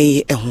edwendwen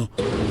omayi eho.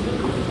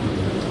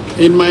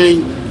 In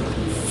my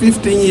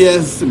 15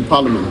 years in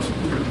Parliament,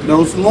 there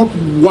was not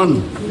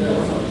one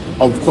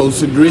of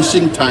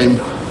consideration time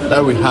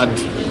that we had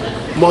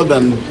more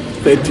than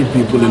 30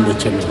 people in the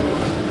chamber.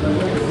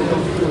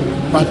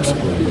 But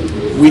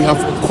we have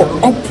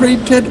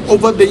cooperated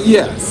over the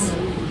years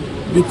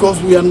because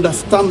we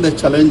understand the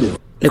challenges.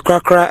 The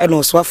Krakra and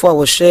Oswafo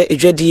was share a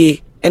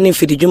JDA and in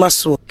Fidijuma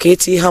so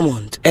Katie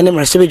Hammond and the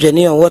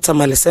Marshibijani on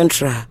Watermale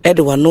Central,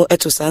 Edward no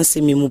eto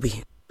Sansi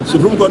Mimubi.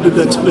 Supreme Court did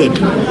explain.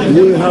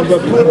 We have a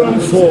program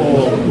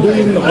for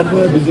doing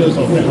ordinary business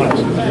of the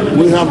house.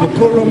 We have a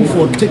program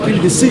for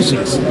taking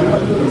decisions.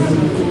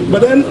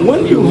 But then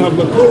when you have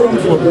a program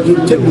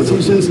to take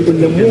decisions in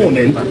the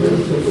morning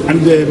and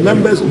the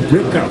members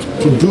break out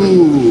to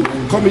do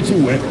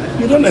committee work,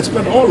 you don't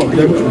expect all of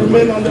them to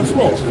remain on the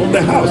floor of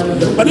the house.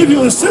 But if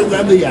you insist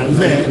that they are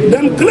there,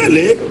 then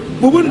clearly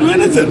we won't do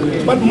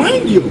anything. But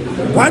mind you,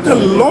 quite a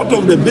lot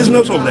of the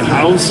business of the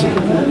house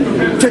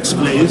takes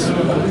place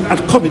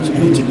at committee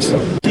meetings.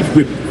 Chief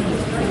Whip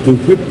to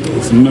whip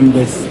his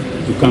members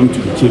to come to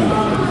the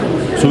chamber.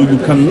 So you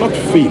cannot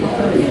fail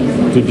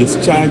to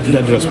discharge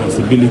that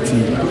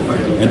responsibility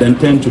and then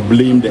tend to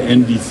blame the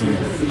NDC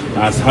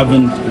as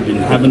having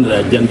the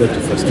agenda to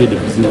frustrate the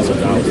business of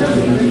the house.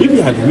 If he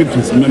had whipped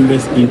his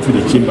members into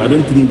the chamber, I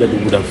don't think that we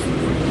would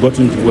have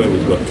gotten to where we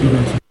got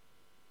to.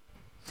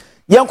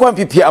 Yanko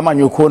MPP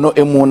amanyoko no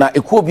emu na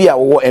ekuo bi a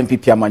wo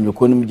MPP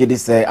amanyoko no mgye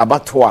se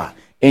abato a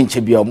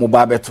enche bia mo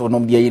ba beto no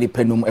bia yiri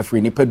panum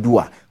afri ni padu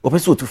a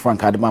opeso otu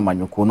frank adema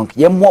amanyoko no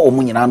ye mo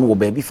omu nyina no wo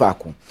ba bi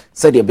faako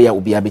se de bia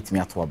obi abetimi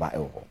ato ba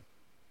ewo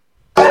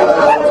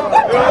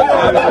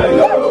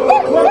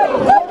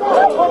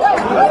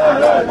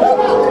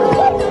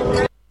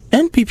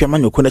NPP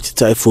amanyoko na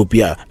chita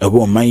phobia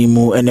ewo man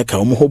mu ene ka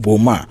omo hobo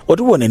ma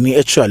ode won ani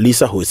etra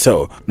Lisa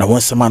Hotel na won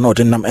sama na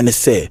ode nam ene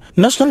se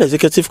National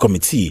Executive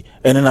Committee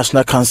ene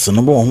National Council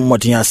no bo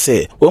homodin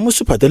ase wo mu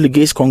Super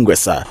Delegates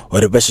Congress a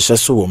ode be hyehyɛ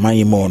so wo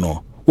man mu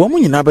no wo mu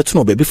nyina beto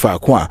no baby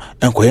faako a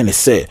enkoye ne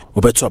se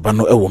wo beto aba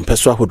no ewo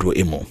mpeso ahodo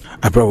emu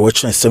abra wo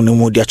kyerɛ nsɛm no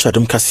mu di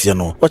atwadom kase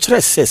no wo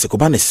kyerɛ se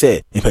sekoba ne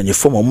se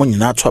mpanyefo mo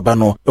nyina ato aba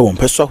no ewo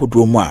mpeso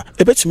ahodo mu a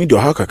ebetimi di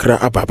oha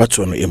kakra aba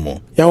abato no emu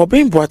ya wo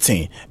ben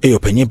boaten eyo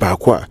panyi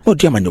baako a no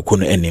di amanyoko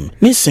no enim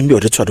ne nsɛm bi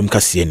ode twadom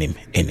kase enim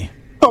eni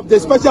of the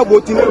special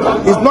voting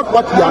is not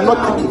what we are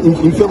not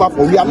in favor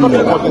for. We are not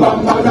supporting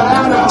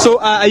it. So,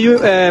 are you?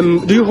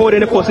 Do you hold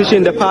any position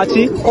in the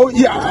party? Oh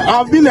yeah,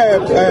 I've been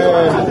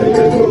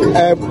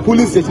a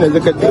police station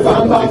executive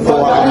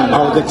before. I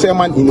was the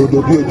chairman in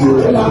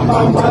Odobiodio.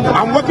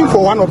 I'm working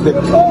for one of the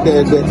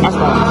aspirants,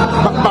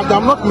 but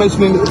I'm not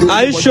mentioning.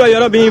 Are you sure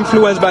you're not being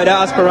influenced by that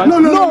aspirant? No.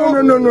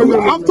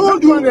 I've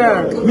told you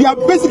we are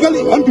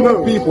basically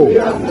MPP people.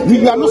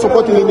 We are not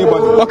supporting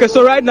anybody. Okay,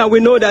 so right now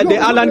we know that the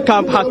Allen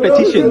camp has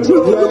petitioned petitioned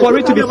for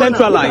it to be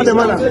centralized.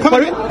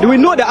 Do we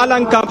know the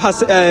Alan Camp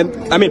has,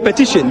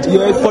 petitioned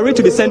for it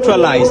to be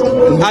centralized?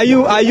 Are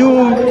you,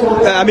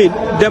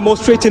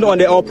 demonstrating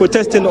on or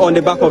protesting on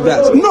the back of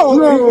that? No,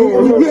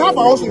 we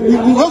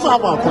also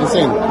have our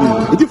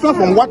concern. Different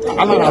from what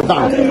Alan has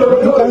done.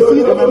 You can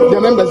see the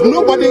members.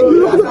 Nobody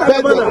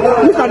said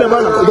look at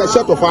the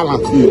shirt of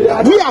Alan.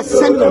 We are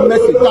sending a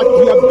message that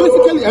we are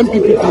basically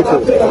MPP people.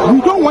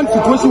 We don't want a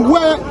situation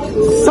where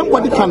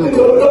somebody can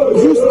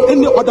use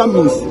any other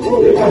means.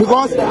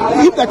 Because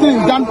if the thing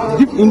is done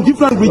in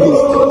different regions,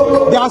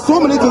 there are so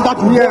many things that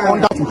we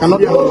on that we cannot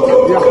do.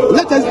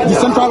 Let us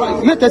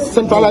decentralize. Let us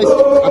centralize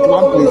at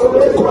one place,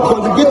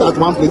 congregate at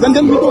one place, and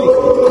then we do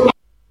it.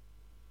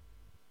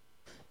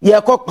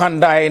 Yako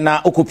pandai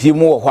na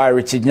ukupimu wa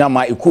Richard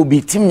Nyama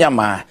ikubi tim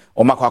Nyama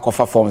omako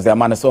akofa forms the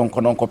man so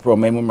nkono nkopro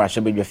memu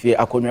mrashe bedwafie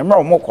akonwa mra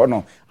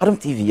omokono Adam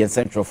TV and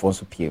Central for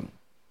so pm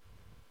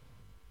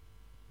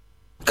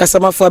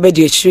Kasamafo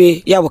abedi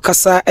echire ya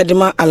wakasa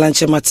edema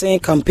alanche matin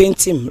campaign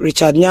team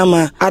Richard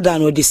Nyama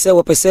Adan odise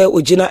wopese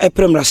ogina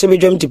eprem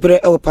rashebedwam dibre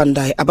ewo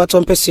pandai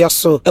abaton pesua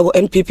so ewo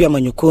NPP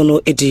amanyuko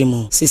no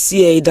edimu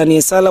CCA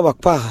Daniel Sala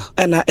wakpa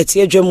na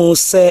etiedwemu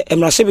se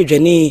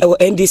emrashebedwani ewo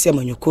NDC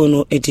amanyuko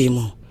no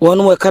edimu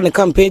wonu weka ne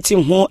campaign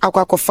team ho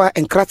akwakofa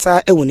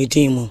enkrata ewo ne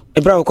dimu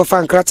ebra wakofa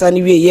enkrata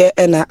ni wieye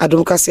na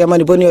adomkase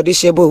amane boni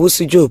odihye bo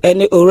husujo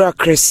ene ora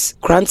Chris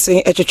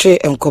Cranton etwetwe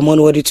enkomo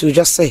no wodi tu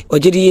jase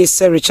ogidi ye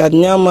se Richard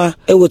Nyama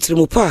ewo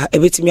trimupa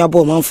ebetimi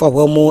abo manfo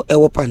awomo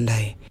ewo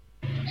pandai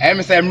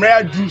se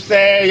mra du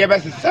se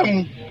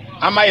yebesesam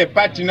ama ye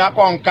party na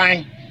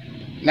konkan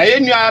na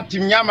yenua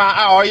tim Nyama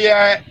a oye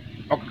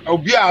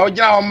obi a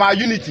ogina ho ma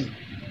unity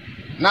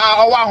na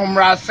owa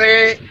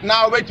homrase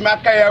na obetimi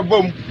aka ya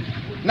bom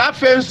na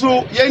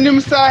fenso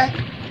yenim say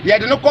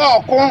yede no ko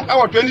okon e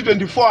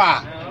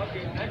 2024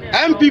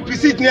 a MPP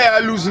seat na ya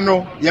lose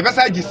no ye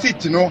besa gi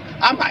seat no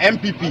ama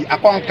MPP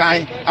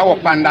akonkan awo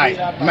pandai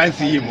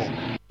mansi yimo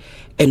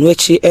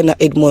Enwechi ena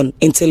Edmond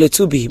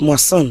Inteletubi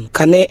Mwason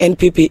kane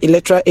NPP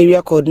electoral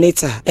area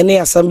coordinator ene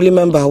assembly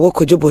member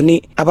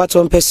wokojoboni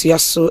abato mpesua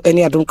so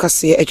ene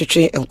adomkase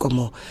etwetwe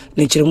enkomo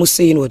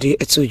nenchiremusi wodi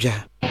etuja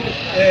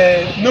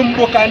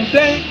numbo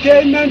kande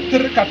kenan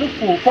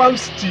katufo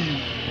famsti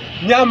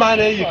Nyama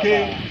na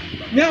yike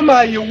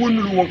Nyama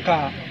yewunulu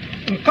wonka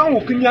nkan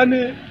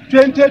wokunyane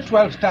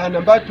 2012 ta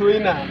number 2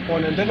 na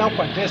onandana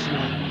contest na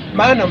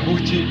mana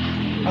mbuchi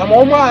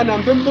amoma na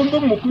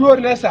mbembem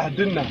mukuyor na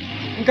sadinna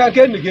nkan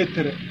ke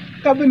negatere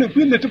kabine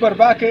pille to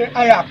barbake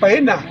aya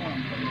paina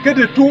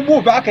kede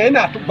tubu baka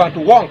ina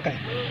tubatu wonka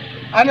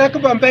ana ka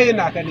bambe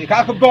na ka ni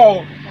ka ka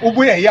bo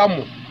ubu ya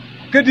yamu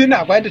kede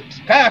na gwande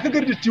kaya ka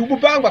gede tubu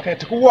bangwa ka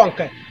tuku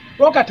wonka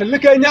wakati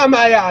like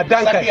Nyama ya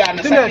danka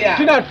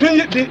tina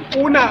tuyi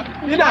una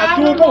ina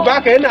tubu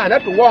baka ina na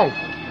tu won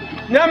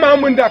Nyama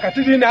munda ka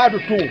tidi na adu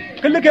tu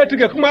kilike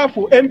tige kuma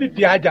fu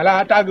MPP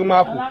ajala ta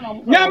guma fu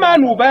Nyama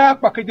nu ba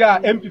kwakija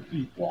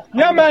MPP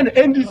Nyama na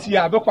NDC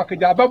ya ba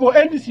kwakija babo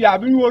NDC ya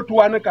bi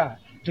wotu anaka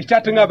te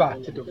chatinga ba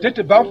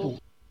tete banfu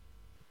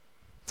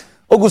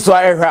Oguso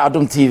ahwa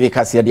Adam TV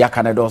kase de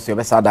aka na do so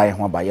yebesa dai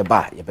ho ba ye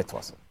ba ye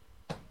beto so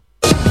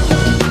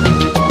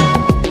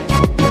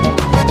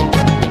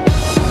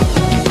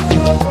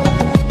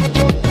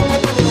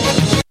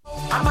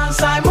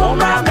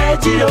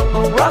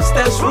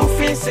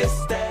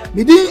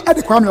Midi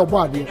ade kwame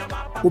oboade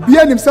obi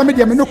anim se me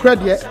de me no kra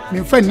de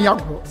me mfa ni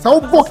agro sa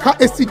wo ka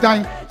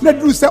esidan na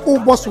duru se wo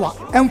boso a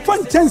emfa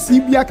nchansi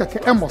bia keke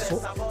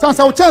emoso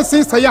sansa wo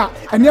chansi se ya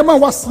enema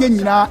wase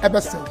nyina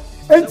ebese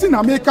enti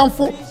na me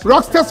kanfo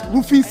Rockstars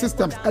Roofing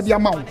Systems ade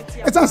amawo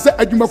esan se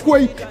adwumako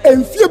yi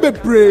emfie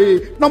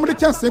bebre na mo de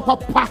chansi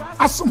papa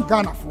asom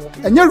Ghana fo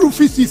enye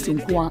roofing system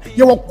ko a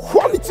ye wo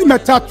quality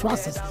metal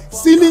trusses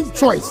ceiling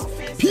choice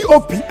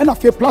POP and a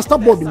fair plaster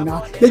board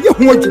na ye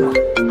ho adwuma.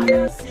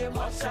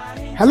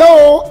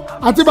 Hello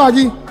Auntie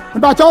Bagi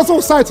but also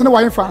site na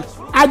wa infa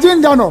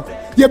agenda no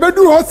ye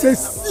bedu ho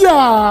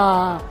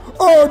sesia.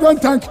 Oh,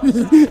 don't thank me.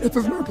 It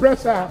is my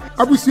pressure.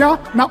 Abusia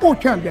na o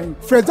twan den.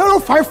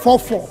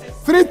 0544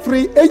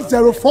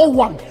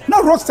 338041.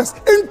 Na Rockstars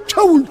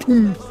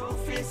entwuntum.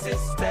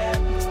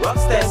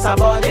 Rockstars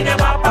about in my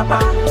papa.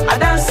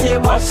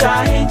 Adanseman.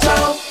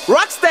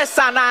 Rockstars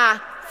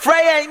ana.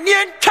 Freya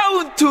nyen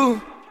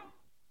tawuntu.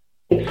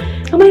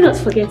 Am I not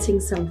forgetting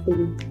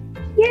something?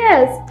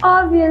 Yes,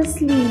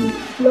 obviously.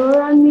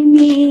 Flora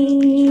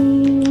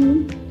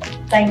Mini.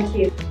 Thank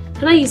you.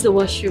 Can I use the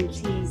washroom,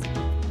 please?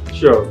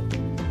 Sure.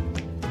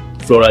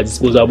 Flora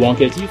disposable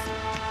handkerchief.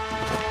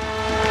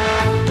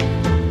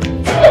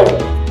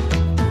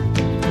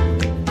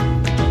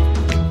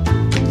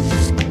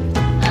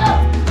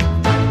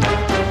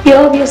 You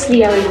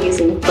obviously are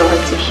using Flora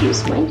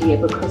tissues, my dear,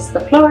 because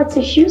the Flora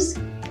tissues,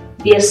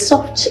 they are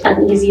soft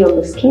and easy on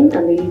the skin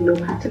and they leave no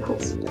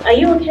particles. Are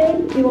you okay?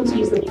 Do you want to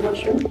use the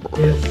washroom?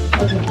 Yes.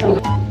 Okay.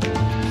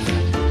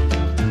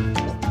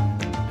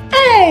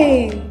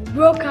 Hey,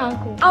 broke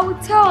uncle. I will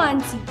tell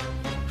auntie.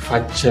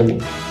 Fat Jimmy,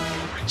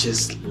 I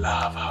just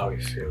love how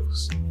it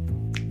feels.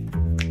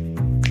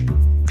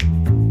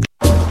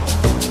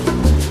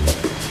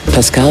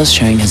 Pascal's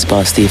showing his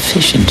boss the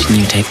efficient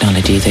new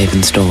technology they've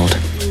installed.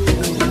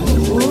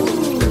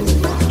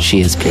 She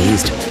is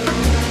pleased,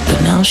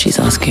 but now she's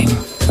asking,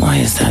 why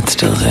is that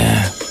still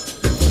there?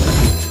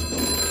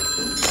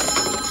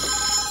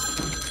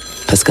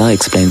 Pascal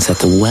explains that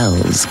the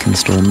wells can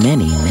store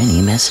many,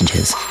 many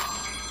messages.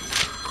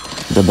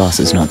 The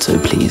boss is not so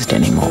pleased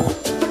anymore.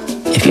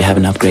 If you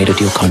haven't upgraded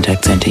your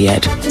contact center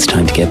yet, it's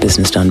time to get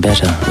business done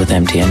better with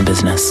MTN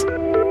Business.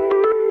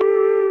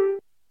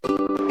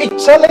 Hey,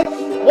 Charlie,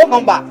 what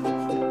number?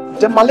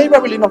 The malaria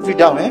really not free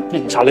down, eh?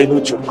 Hey, Charlie, no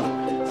joke.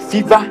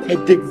 Fever,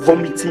 headache,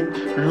 vomiting,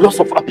 loss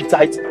of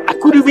appetite. I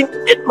couldn't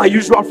even eat my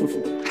usual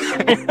fufu.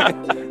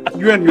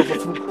 You and your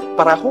fufu.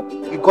 But I hope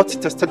you got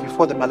tested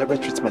before the malaria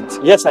treatment.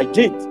 Yes, I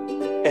did.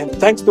 And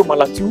thanks to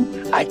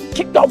Malatu, I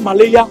kicked out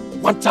malaria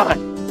one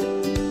time.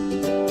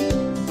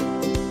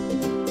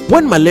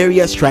 When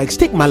malaria strikes,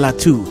 take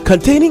Malatu,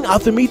 containing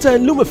Artemether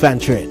and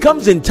Lumefantrine.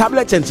 Comes in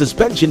tablets and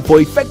suspension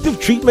for effective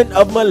treatment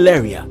of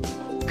malaria.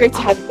 Great to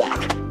have you back.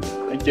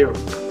 Thank you.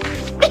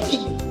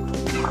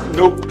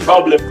 No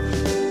problem.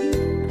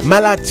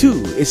 Malatu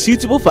is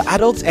suitable for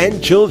adults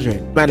and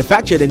children.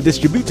 Manufactured and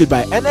distributed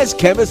by NS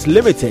Chemist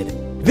Limited.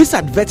 This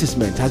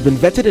advertisement has been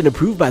vetted and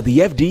approved by the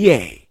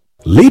FDA.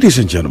 Ladies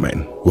and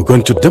gentlemen, we're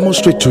going to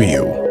demonstrate to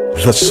you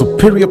the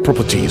superior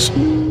properties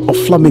of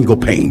Flamingo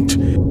paint.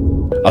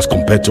 As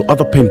compared to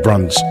other paint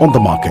brands on the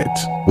market,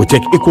 we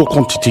take equal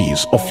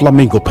quantities of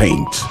Flamingo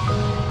paint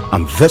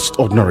and this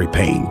ordinary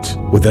paint.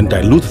 We then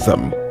dilute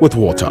them with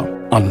water.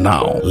 And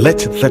now, let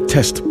the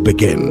test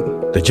begin.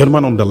 The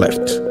gentleman on the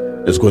left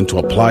is going to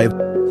apply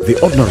the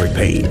ordinary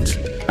paint,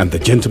 and the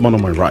gentleman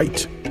on my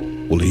right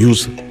will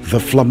use the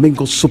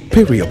Flamingo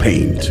Superior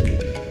paint.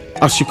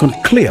 As you can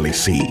clearly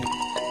see,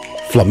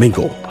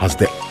 Flamingo has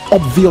the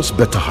obvious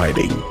better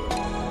hiding.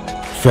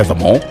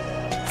 Furthermore,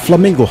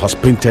 Flamingo has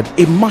painted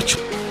a much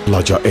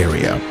larger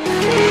area.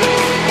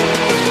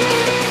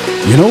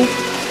 You know,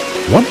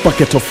 one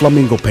bucket of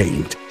Flamingo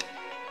paint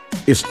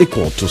is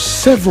equal to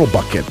several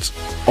buckets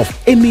of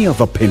any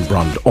other paint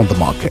brand on the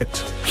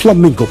market.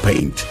 Flamingo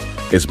paint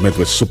is made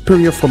with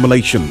superior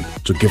formulation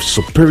to give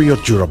superior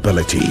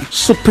durability,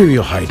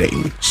 superior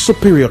hiding,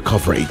 superior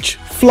coverage.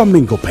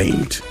 Flamingo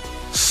paint,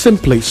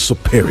 simply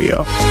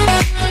superior.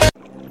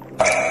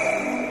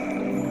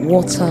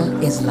 Water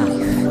is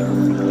life.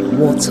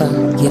 Water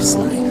gives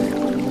life.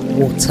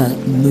 Water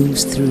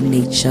moves through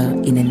nature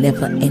in a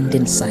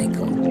never-ending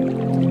cycle.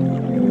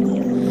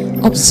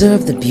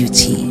 Observe the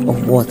beauty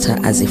of water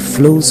as it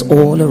flows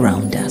all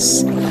around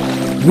us,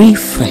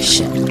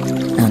 refreshing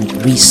and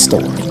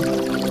restoring.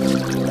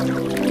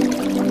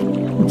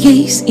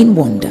 Gaze in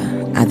wonder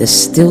at the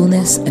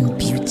stillness and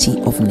beauty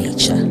of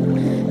nature.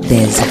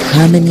 There's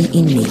harmony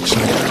in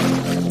nature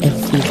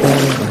everywhere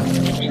around.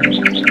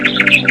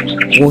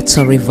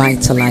 Water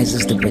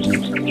revitalizes the body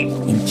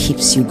and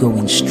keeps you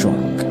going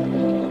strong.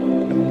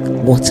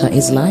 Water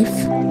is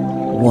life.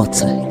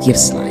 Water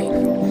gives life.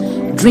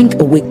 Drink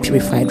Awake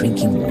Purified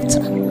Drinking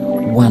Water.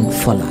 One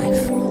for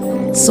life.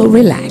 So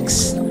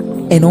relax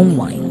and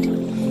unwind,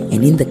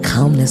 and in the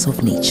calmness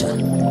of nature,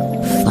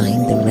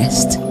 find the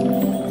rest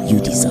you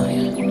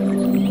desire.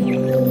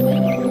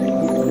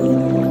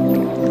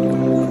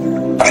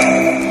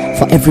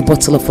 For every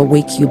bottle of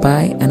Awake you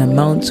buy, an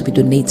amount to be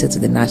donated to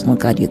the National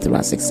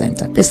Cardiothoracic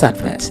Center. This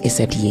advert is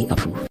FDA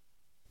approved.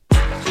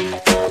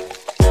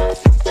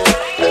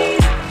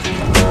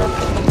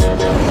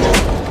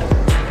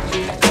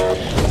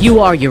 You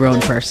are your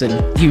own person,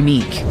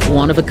 unique,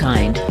 one of a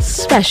kind,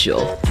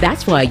 special.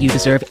 That's why you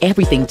deserve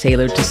everything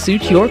tailored to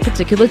suit your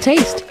particular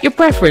taste, your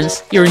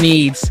preference, your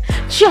needs.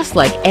 Just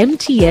like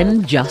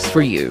MTN Just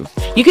For You.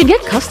 You can get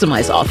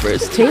customized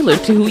offers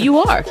tailored to who you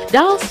are.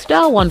 Dial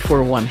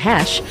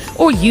 *141#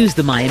 or use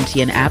the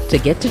MyMTN app to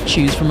get to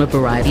choose from a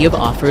variety of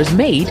offers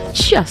made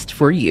just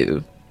for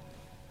you.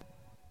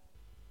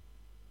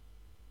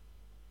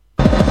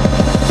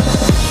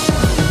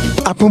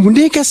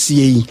 Only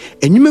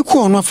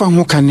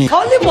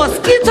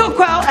mosquito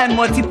coil and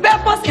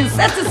multi-purpose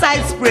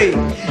insecticide spray.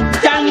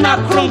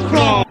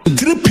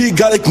 3P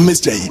garlic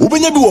mixture.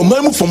 Ubenya bi wo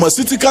mamu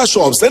pharmaceutical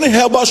shops and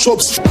herbal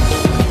shops.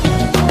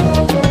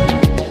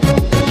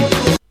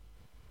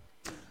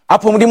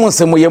 Apomdi mu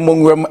nsemu ye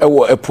monwem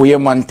ewo epoye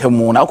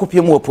mantemu na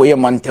akopie mu epoye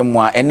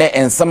mantemu a ene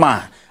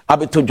ensema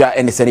abetodwa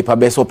ene seripa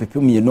beso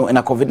pepim yenu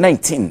na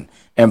COVID-19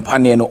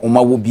 empane no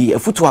omawo bi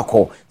efutu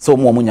akọ so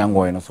mo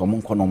munyangoy no so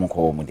monko no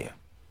monko mo de.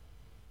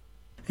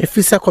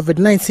 Efisa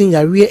COVID-19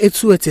 yawe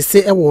etu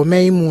etese ewo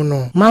maimu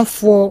no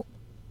manfo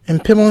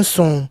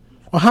empemonson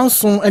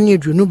ohanson ane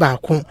aduonu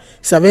baako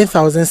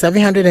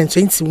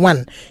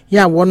 7721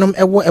 ya wonom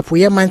ewo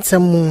epoye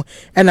mantamu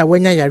na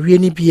wanya yawe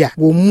ni bia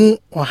wo mu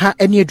oha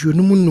ane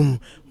aduonu munum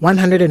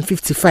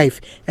 155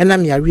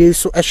 enam yawe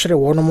so ehwere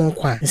wonom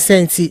nkwa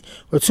nsenti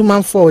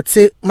otumanfo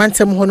ote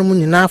mantamu honom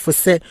nyina afo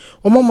se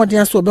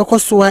omomodin so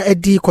obekosoa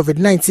adi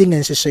COVID-19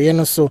 nhyehye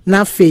no so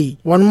na afei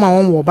wonom a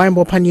won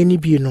Bible panie ni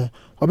bi no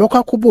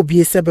obekwa kubo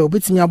bie sebe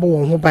obetimi abo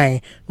won ho ban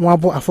no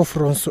abo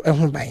afoforo nso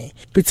ho ban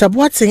Peter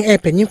Boating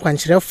penyin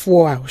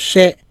kwankyerefo a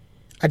hwe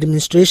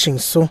administration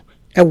so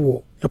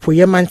ewo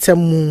epoye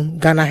mantamu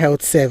Ghana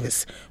Health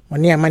Service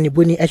woni amani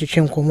boni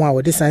ehwehwe nkomo a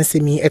wode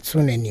sansemi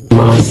eto nanim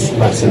mass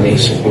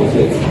vaccination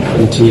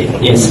nti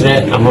yesre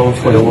amount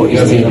for the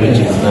eastern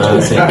region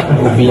na say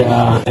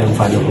obia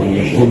emfa no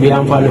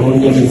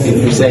honye mi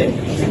say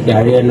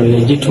yare no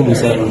legitimate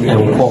say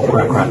enko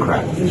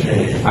krakrakra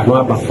ano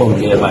aba form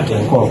there but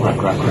enko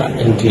krakrakra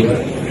nti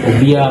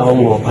obia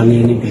ongo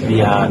panini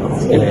bibia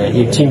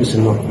the teams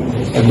no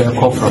ebe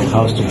call from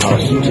house to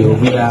house nti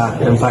obia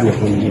emfa no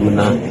honye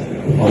na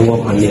ongo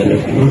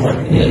panini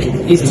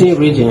eastern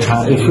region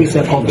ha a free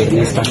second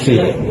business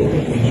started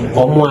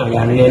omo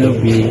yare no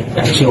bi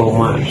achi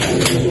omo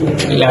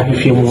ya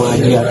hwehwe mu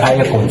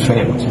I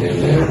confirmed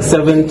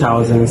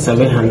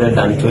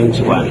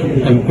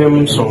 7,721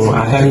 empem so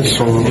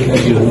ahenso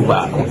aduonu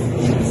baako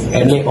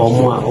ene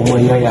omo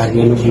nya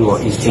yare no bi wo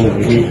eastern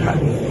region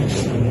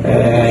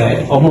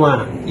omo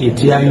a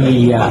etia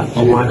yi a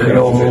omo ahwere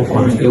omo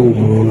kwa ewu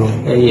mu no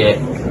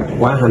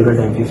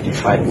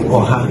 155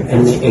 oha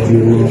ene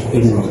aduonu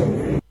enu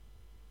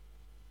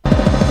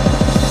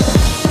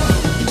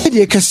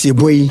de kase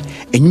boy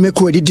enyume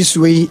ko adidi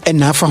suwe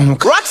na afa ho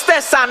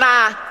Rockstar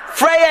sana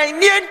Freya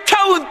nien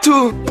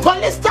tawuntu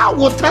Polystar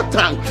water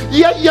tank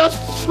you're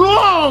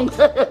strong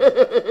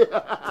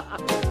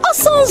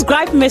Oson's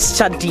gripe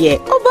mixture dear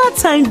over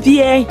time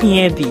dear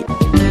here be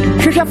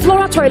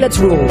Flora toilet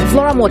roll,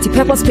 Flora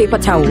multi-purpose paper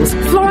towels,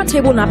 Flora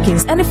table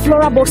napkins, and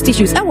Flora box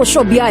tissues. I will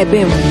show BI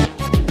BIM.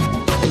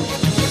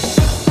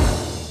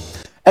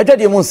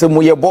 Ejadi munse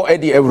mu yebo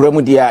edi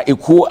ewremu dia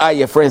eku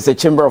aye friends the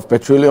Chamber of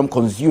Petroleum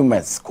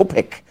Consumers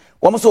COPEC.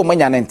 Womo so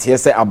manya na ntie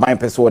se aban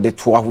pese wo de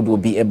to ahodo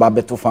bi eba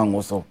beto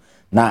fango so.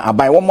 Na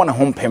aban womo na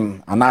hompem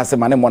anase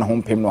mane mo na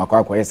hompem no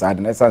akwa yesa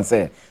de na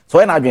sanse.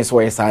 So na adwen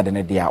so yesa de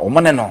ne dia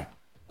womo ne no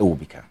e wo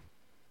bika.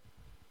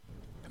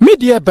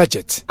 Media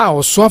budget a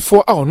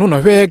oswafo a ono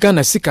no hwe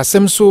Ghana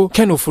sikasem so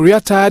Ken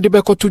Ofuriata de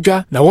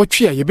bekotudwa na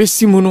wotwe a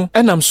yebesimu no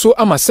enam so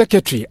ama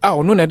secretary a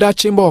ono na da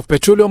Chamber of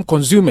Petroleum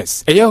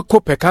Consumers eye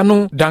kopeka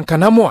no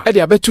dankanamo a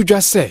de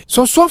abetudwa se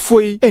so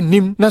swafo yi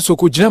enim na so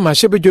kogina ma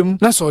hyebedwam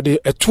na so de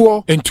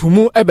eto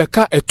entumu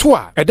ebeka eto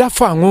a eda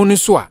fa anwo ne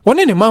so a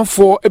woni ne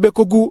manfo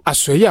ebekogu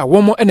asoye a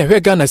womo ene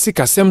hwe Ghana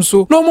sikasem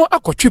so no mo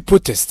akotwe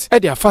protest e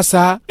de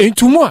afasa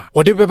entumu a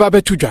wode beba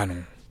betudwa no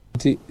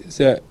nti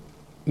se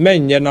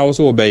menye na wo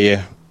so obeye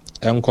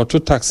enkoto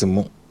tax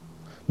mu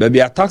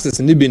baby a taxes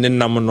ni bi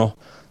nenam no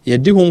ye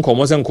di hu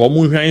nkomo se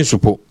nkomo hwan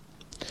supo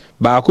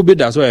ba ko bi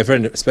da so your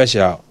friend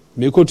special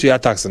me ko to ya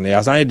tax na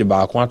ya san de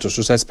ba ko ato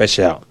so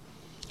special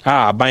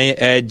aban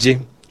eje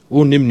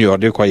unim ni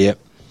ode koye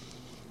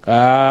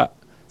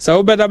sa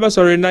obeda be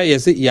sorry na ye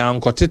se ya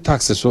nkoto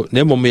tax so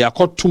na mom ya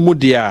koto mu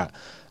dia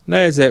na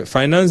ye se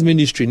finance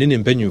ministry ni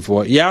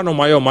mpanyimfo ya no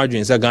mayo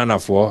madwen se Ghana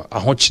fo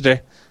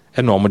ahokyere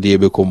e na omde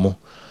ebekomo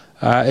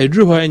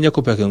edru ho enye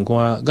kopeke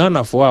nko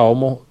Ghana fo a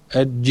omo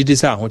gidi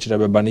sa ho kire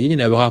beba ne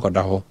nyina be ho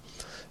akoda ho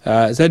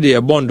said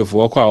the bond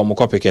fo ko a omo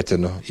kopekete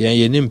no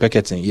ye nim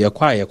peketing ye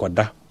kwa ye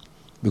koda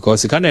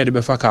because kana ye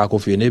be fa ka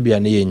akofie na bia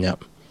ne ye nya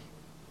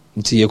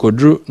nti ye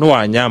kodru no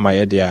anya ma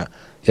ye dia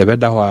ye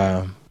beda ho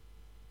a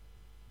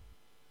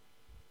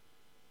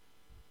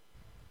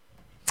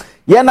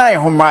ye na ye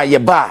homa ye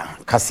ba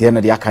kase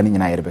na dia aka ne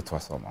nyina ye beto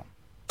so mo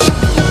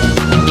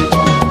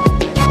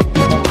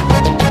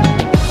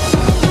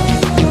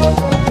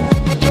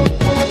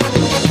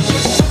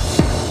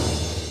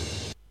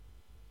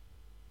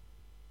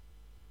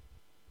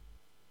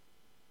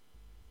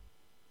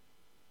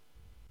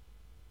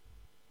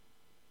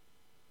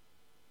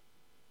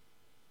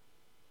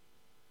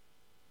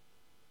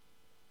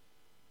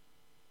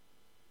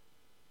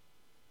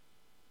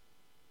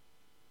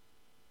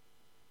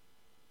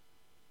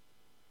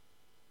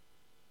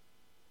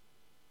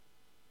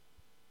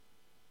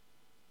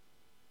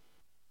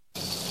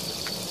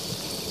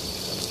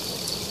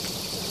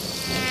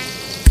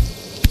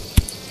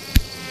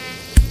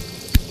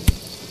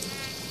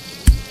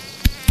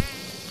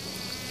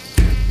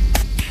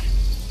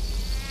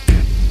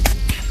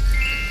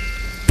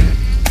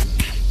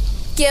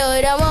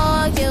Kill them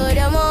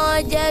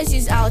all, just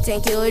is out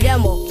and kill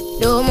them all.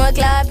 No more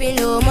clapping,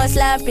 no more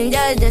slapping,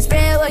 just the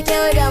spray will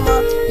kill them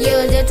all.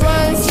 Use it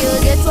once,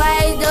 use it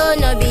twice, don't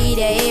not be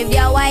there if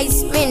you're wise.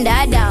 Spin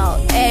that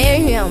down,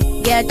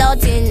 get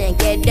out in and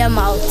get them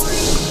out.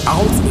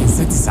 Out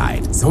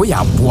insecticide, so we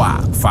are bois,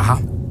 faha.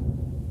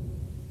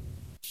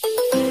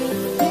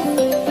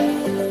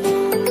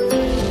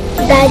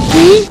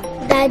 Daddy,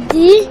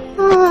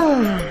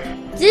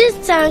 this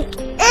tank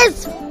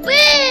is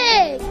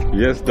big.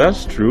 Yes,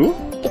 that's true.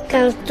 It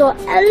can store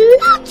a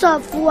lot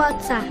of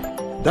water.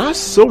 That's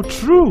so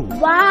true.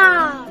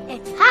 Wow!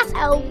 It has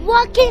a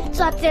working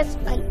tortoise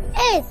on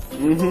it.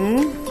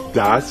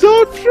 That's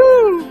so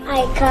true.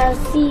 I can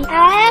see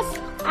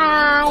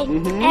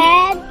S-I-N-T-E-X.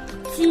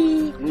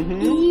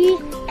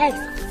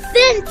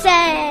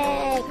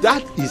 Syntax.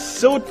 That is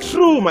so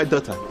true, my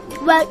daughter.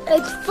 When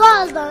it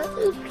falls down,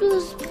 it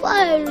will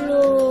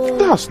spoil.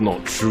 That's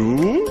not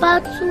true.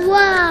 But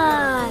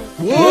why?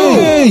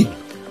 Hey!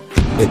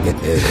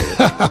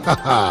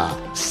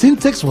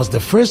 Syntex was the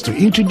first to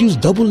introduce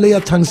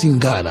double-layer tanks in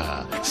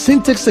Ghana.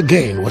 Syntex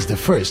again was the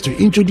first to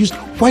introduce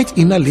white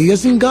inner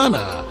layers in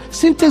Ghana.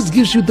 Syntex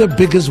gives you the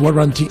biggest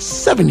warranty,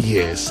 7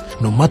 years.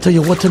 No matter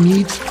your water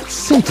needs,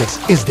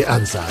 Syntex is the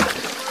answer.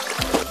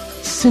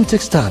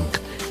 Syntex tank.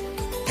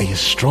 Are you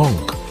strong?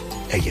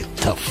 Are you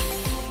tough?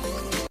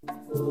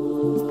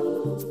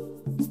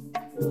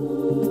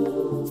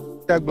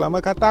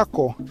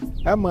 Katako,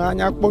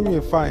 anya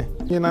kpɔnyi fine.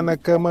 Nyina na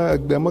kama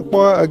gbeme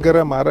kpɔ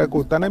egere mare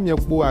ko tane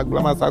miekpo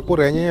agblama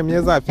sakura enye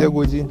mieza afia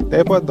godzi.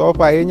 Teƒe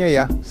dɔwɔƒe enye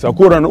ya.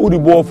 Sakura na udi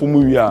bɔ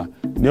fomu wia.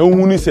 Ne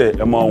ohuni se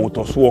ema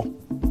ohutɔsoɔ.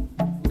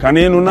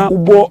 Kane no na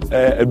ubɔ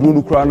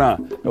edunu kura na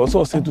e wo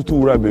so setutu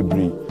wura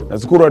bebri. Na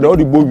sakura de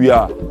odi bɔ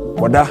wia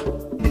wɔda.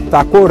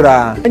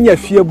 Sakura enye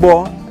fie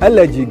bɔ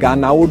eleji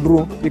Ghana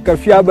wodro. Ika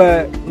fia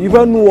be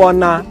even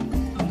wona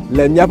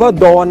le miaƒe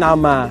dɔwɔna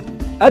ma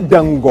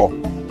edengo.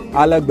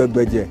 Ale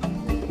gbegbeje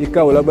ike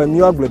wole be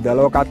mio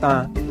agbledelawo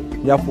katã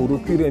miaƒo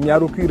ɖokui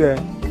ɖe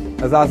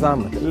ezazã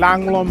me. Le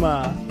aŋlɔ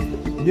mea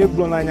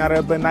míegblɔ na nya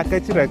ɖe be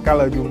naketsi ɖeka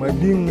le dzo me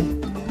ɖi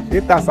ŋu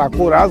eta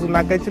Sakura azu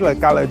naketsi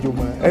ɖeka le dzo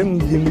me enu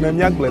ɖim ne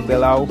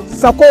míagbledelawo.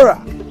 Sakura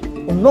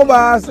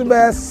noba si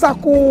be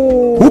saku.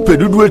 Wupe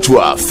dudu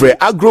etua Fre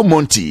Agro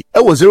Monty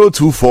ewo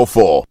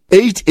 0244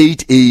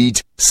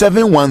 888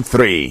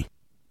 713.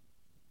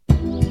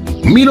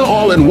 Mina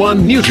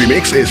All-in-One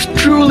Nutrimix is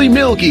truly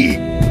milky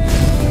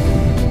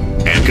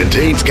and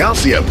contains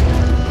calcium,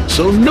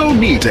 so no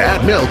need to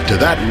add milk to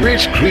that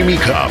rich, creamy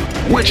cup,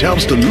 which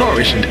helps to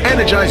nourish and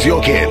energize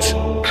your kids.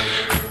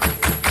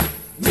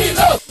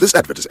 This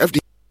advert is FDA.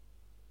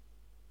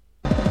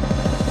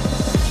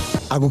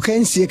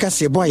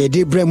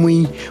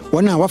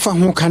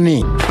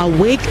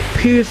 Awake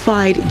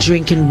purified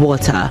drinking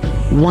water,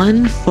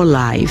 one for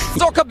life.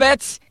 Soccer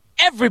bets,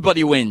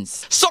 everybody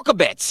wins. Soccer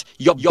bets,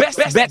 your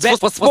best bet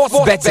for sports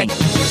betting.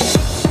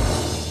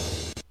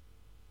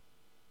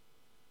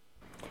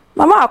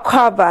 Mama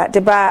Akwaba,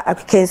 the bar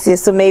application,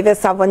 so maybe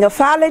someone your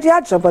father,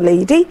 your job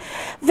lady.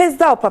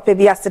 Visit our Papa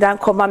Biasadan,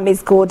 Coma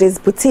Miss Gold's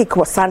boutique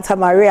or Santa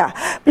Maria.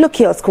 Blue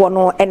Kiosk,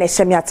 Kono, and a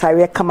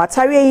Shemiataria,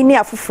 Kamataria,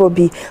 near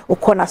Fufobi, or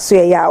Kona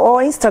Suya,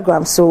 or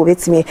Instagram. So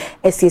with me,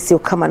 SCSO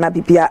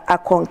Kamanabibia,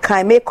 Akon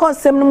Kaime,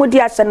 Consem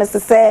Mudiashan,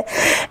 say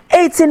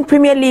 18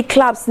 Premier League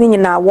clubs,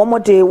 Nina, one more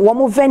day, one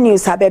more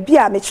venues,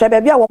 Habebia,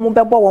 Mitrebia,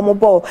 one more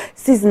ball,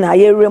 season, a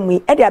year,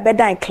 we, Eddie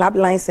Abeda club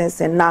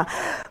license, and now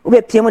we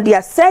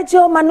Piemodia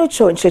Sergio Manu.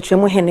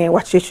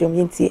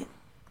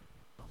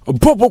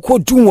 Bobo ko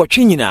dun wo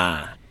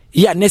twanyina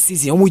ya next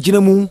season omo gina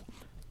mu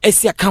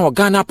esia kan o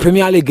Ghana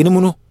Premier League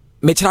mu no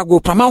mechira go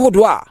prama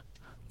hodo a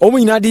omo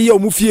nyina de ye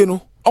omo fie no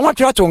omo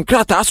twira to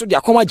nkrata aso de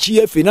akoma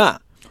GFA na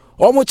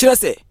omo kire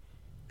se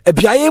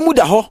ebiaye mu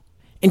da ho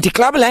inti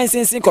club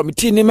licensing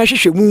committee ne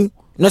mehwehwe mu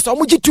na so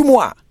omo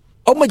gitumu a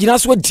omo gina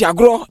so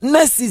diagro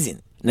next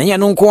season na nya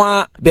no nko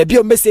a ba bia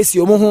o mesesi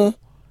omo ho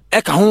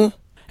eka ho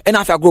and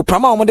after go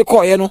prama omo de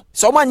call ye no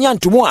so omo anya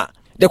ntumu a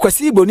the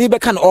kwasi boni be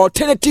kan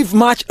alternative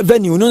match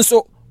venue no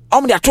so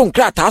omo de aton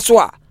krata so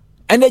a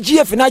and the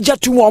GF na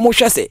jatu mu omo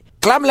hwese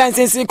club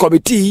licensing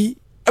committee e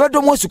be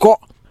do mo suko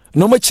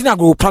no mo china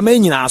go prama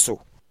nyina so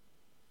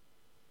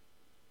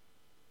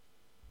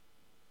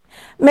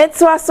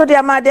Metwa so the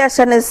Amadia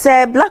Shannon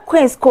say Black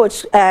Queens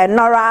coach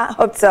Nora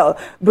Hotel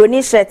Bruni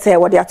Shete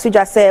what they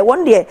atuja say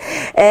one day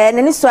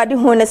nani so adi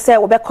hu ne say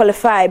we be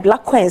qualify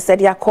Black Queens said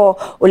ya call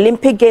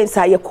Olympic Games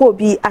a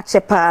Yakobi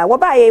achepa wo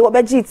ba ye wo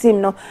be G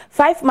team no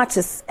 5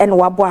 matches and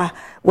wabwa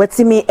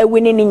wetimi e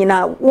winning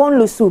nyina won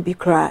lose bi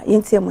kra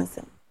yintie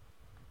monsem.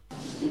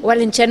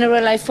 Well, in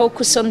general, I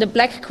focus on the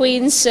Black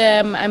Queens.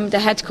 I'm the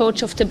head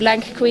coach of the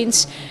Black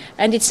Queens,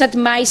 and it's not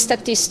my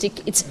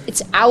statistic,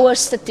 it's our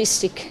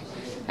statistic.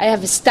 I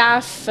have a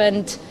staff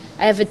and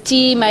I have a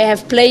team, I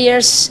have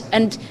players,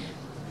 and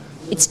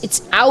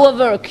it's our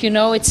work, you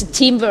know, it's a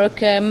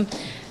teamwork.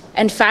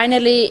 And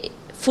finally,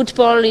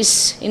 football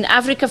is in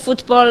Africa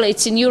football,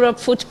 it's in Europe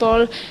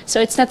football,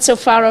 so it's not so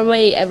far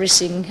away,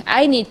 everything.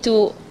 I need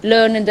to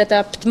learn and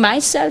adapt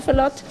myself a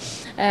lot.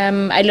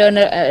 I learn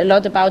a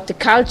lot about the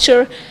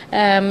culture,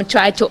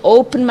 try to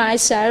open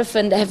myself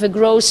and have a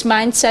growth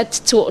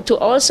mindset to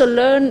also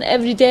learn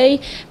every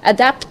day,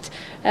 adapt.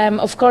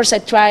 Of course, I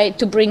try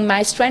to bring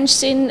my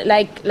strengths in,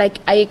 like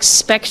I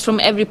expect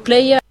from every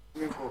player.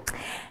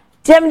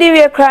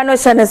 JMD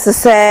Krano Shannon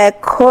say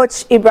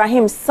Coach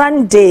Ibrahim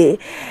Sunday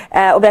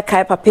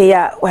Obekai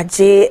Papaya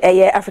waje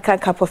African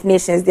Cup of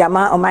Nations the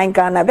ama o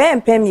Ghana be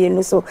mpem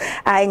yenu so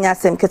anya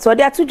sem keto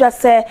de atuja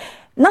say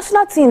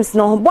national teams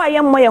no boy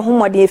yem moye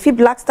homode fi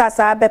Black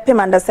Stars be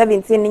pem under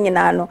 17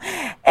 nyina no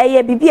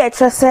bibi e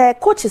kire say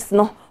coaches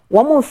no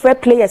womo free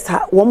players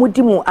ha womo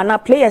dimu ana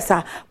players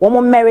ha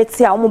womo merit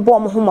ha womo bo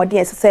mo homode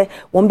e say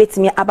won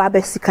betimi aba ba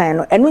sikan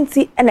no enu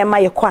nti ene ma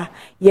ye kwa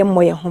yem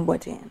moye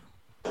homode.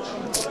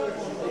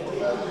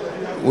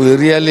 We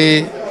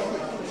really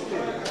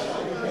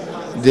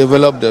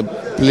develop the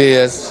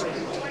players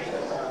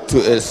to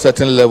a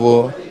certain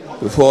level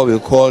before we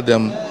call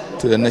them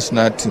to the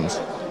national teams.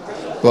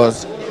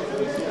 Because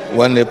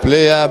when a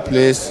player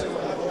plays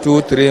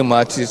 2-3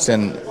 matches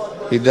and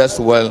he does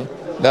well,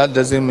 that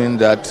doesn't mean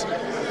that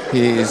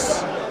he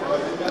is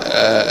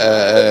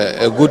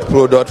a good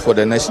product for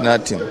the national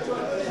team.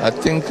 I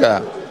think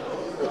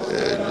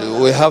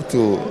we have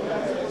to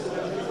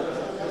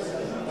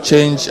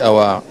change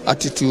our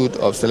attitude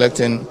of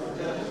selecting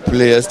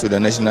players to the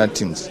national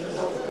teams.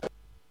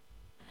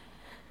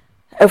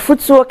 A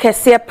football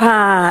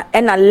kesepa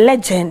and a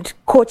legend,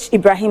 Coach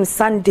Ibrahim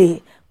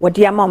Sunday.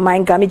 Wadi ama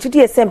manga mi jidi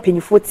esem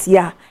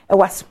penyifotia e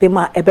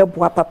wasupema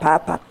ebeboa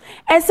papa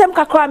esem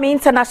kakra mi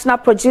international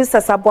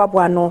producers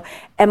aboaboa no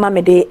ema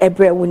mede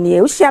ebre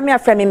wonie uhia me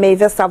afra me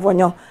Mave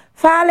Savonyo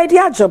fa lady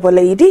ajobo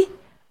lady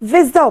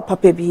Visa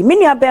papa bi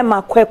mini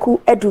abema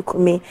kwaku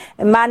edukumi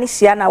mani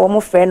hia na wo mo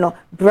frɛ no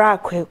bra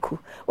kwaku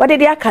wade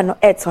de aka no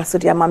eto aso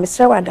de ama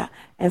Mr. Wada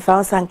emfa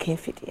onsan kan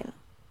fidie no.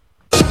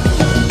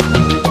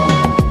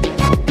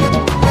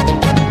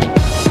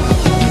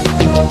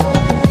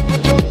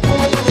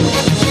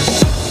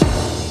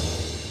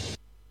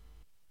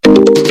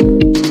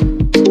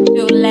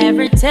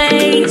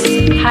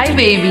 Hi,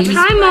 baby.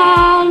 Hi,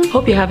 Mom.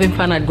 Hope you're having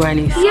fun at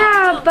Granny's.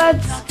 Yeah, but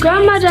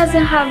Grandma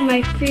doesn't have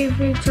my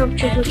favorite top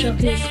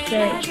chocolate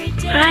spread.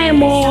 Hi,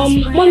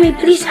 Mom. Mommy,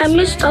 please, I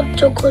missed top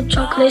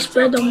chocolate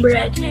spread on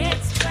bread.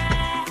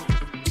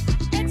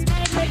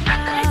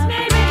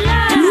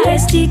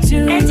 Tasty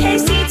too. And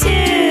tasty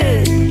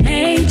too.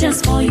 Made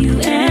just for you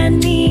and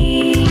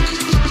me.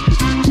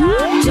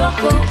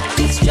 Choco,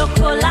 it's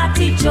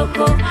chocolate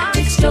choco.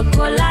 It's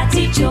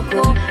chocolate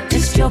choco.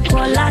 It's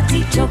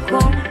chocolate choco.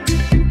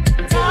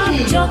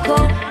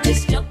 Choco,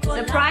 it's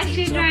chocolate. Surprise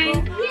you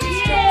drink.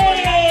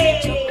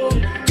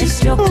 It's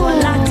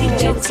chocolate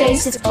choco. The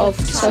taste of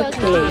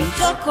chocolate.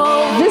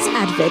 This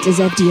advert is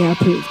FDA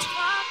approved.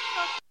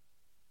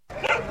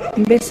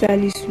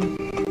 Mbesalisu.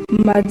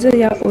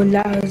 Mazoya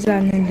ola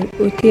azanende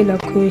otela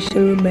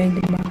koshero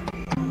mendima.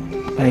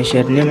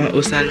 Anshernema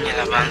usan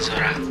nyela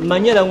banzora.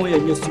 Manyela ngoya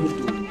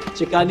nyosudu.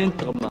 Chikanin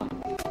toma.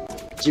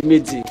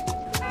 Jimedi.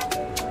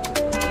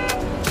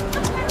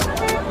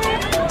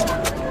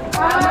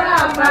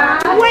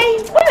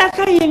 Wait, what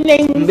are you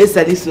saying?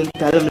 Mbesalisu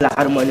talam la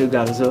harmony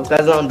gamzo.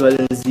 Kazan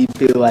dolen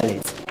zipe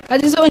wallet.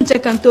 Adizo onche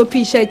kanto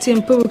pisha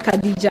tempo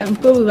Khadija,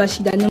 mpo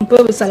Rashida,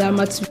 mpo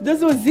Salamatu.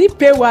 Dozo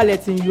zipe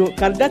wallet yo.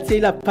 Kardate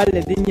la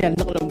palle dinya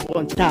nolo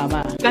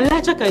mbrontama.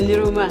 Kala chaka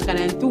niroma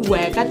kana ntu wa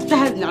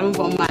kata na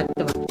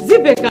mbomata.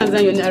 Zipe kanza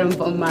yo na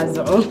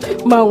mbomazo.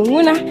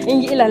 Mauna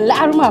ingi ila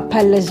la arma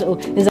palle zo.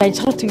 Zai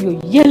chatu yo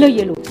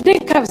yellow. De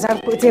kabza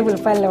ko table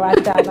palle wa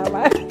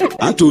dana.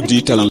 Anto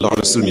di talan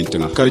lor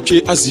sulmintenga.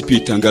 Karche azipi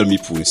tangal mi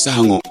puni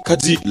sahango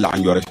kadi la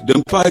nyore.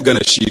 Dempa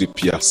gana shiri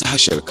pia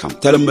sahashel kam.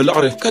 Talam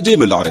melare kadi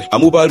melare.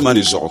 Amobile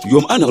money zo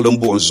yom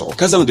analombo zo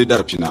kazan de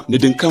darpina ne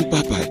den kam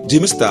papa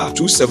dimstar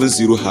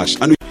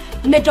 270# anu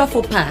Metro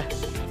for pa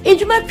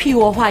ejuma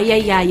piwo hwa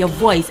ya your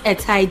voice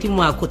etide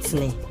mu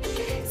akotene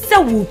se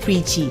wu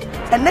preachy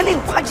enene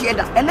nkwaje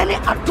da enene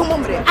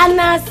atomomre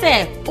ana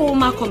se o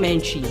ma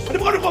commentary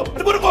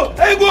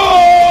ego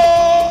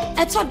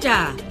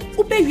etoda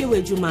ubewie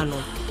wejuma no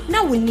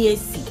na woni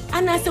esi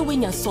ana se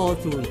wenya sore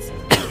throat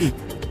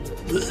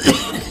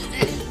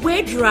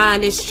we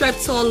dry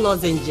streptol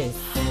lozenges.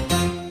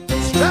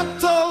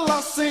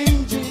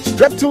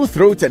 Streptol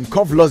throat and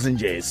cough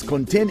lozenges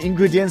contain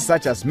ingredients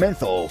such as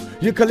menthol,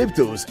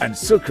 eucalyptus, and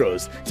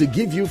sucrose to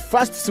give you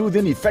fast,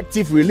 soothing,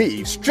 effective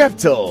relief.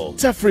 Streptol,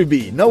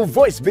 Tafribi, no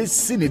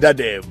voice-based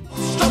sinidadem.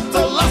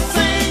 Streptol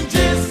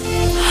lozenges.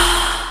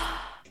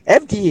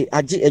 FDA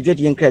aji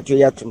ejodi enkreto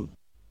yatum.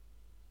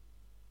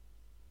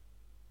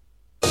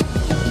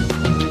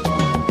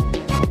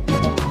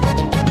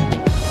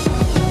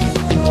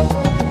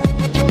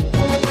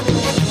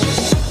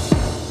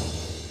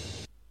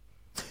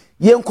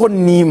 yenko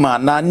nima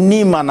na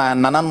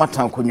nana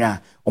matankonya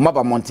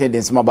omaba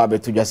mountain sima ba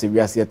betu dwase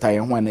wiase tan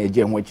ho na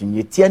eje ho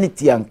akinye tia ne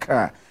tia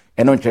nka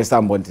eno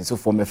ntresa mbonte so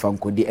fo mefa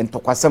nkodi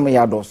entokwasem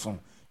ya doso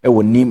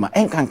ewo nima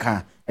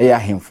enkanka eya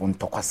hemfo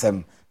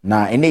ntokwasem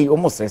na ene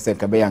almost rese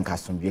ka be yanka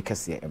somdwe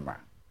kese ema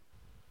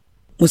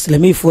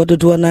Muslimi fo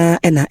dodo na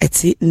ena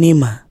eti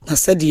nima na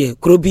sedie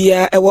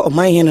krobia ewo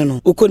omanhene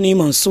no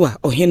ukonima nso a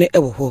ohene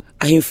ewo ho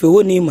ahemfo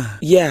wo nima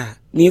ya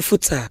ni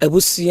futa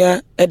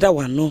ebusia eda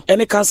wano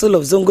ene council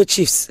of zongo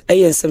chiefs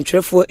eyensem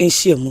twerefo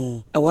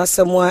enhyiamu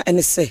awasamwa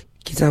ene se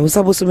kita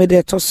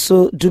usabosomede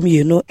toso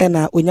dumieno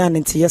ena onyane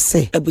nte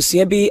yese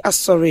abusia bi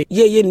asore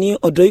ye ni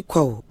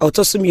odoikwawo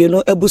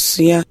otosomieno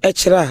abusia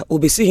ekira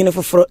obesi hene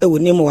foforo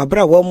ewonimo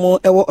wabra womo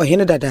ewo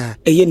ohene dada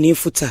eye ni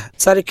futa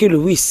Sariki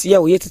Louis ya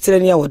wo yetetere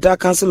ni awoda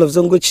council of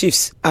zongo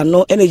chiefs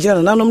ano ene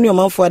jina nanom ni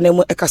omanfo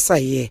anemu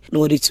ekasaye no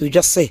wodi tu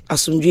dwase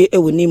asomdwe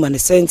ewonima ne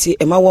senti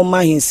ema wo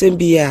ma hensem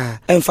bia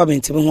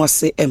emfament me ho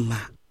ase emma.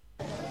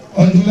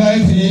 On July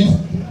 5,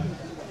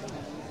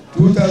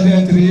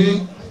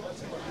 2003,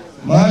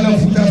 Malam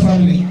Futa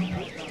family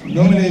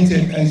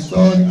nominated and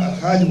installed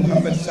Alhaji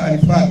Muhammad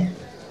Sarifat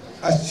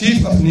as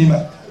chief of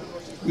Nima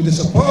with the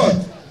support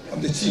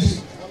of the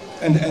chiefs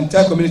and the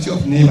entire community of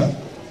Nima.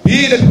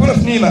 We, the people of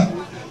Nima,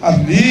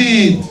 have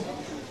lived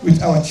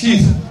with our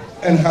chief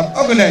and have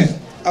organized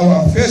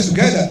our affairs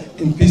together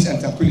in peace and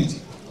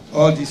tranquility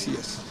all these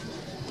years.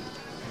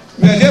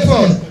 We are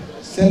therefore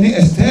sending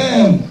a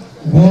stern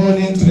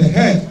warning to the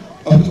head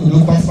of the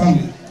local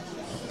family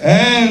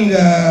and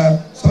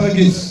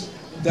surrogates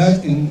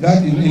that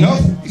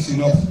enough is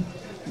enough.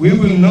 We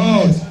will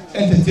not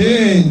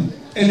entertain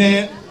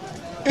any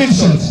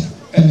insults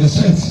and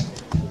dissent,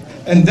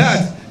 and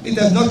that it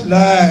does not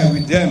lie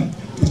with them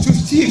to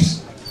choose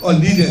chiefs or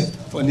leaders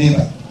for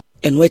Nima.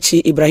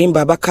 Enwechi Ibrahim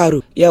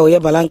Babakaru ya oye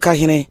balanka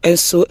hine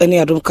enso eni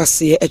adom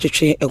kase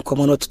etwetwe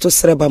enkomono toto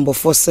sere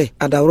bambofo se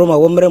adawroma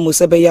womre mu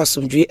se be ya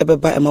asomdwi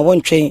ebeba ema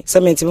wontwen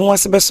sementi bi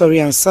wase be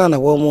sori ansa na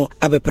wo mu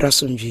abepra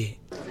asomdwi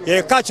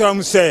ye ka kira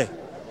mu se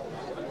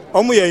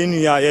omu ye inu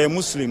ya ye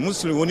muslim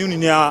woni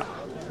unu ya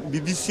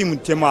BBC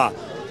mutema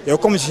ye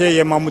komhye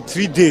ye mamu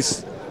 3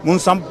 days mun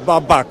sam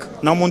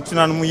back na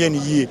montina no ye ni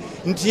yie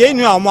nti ye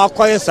inu amu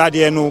akoye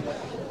sade no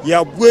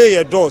ya bue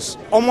ye dos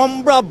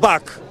omombra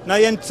back na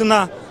ye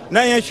ntina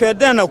na ye hwe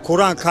den na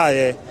Quran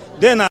kae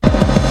den na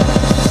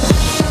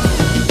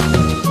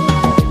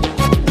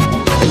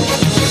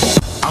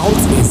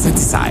out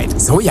insecticide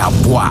so ya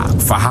boa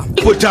faha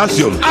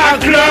Potassium.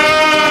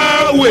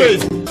 Agra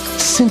with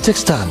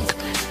Syntax tank.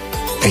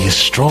 Are you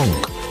strong?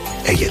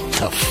 Are you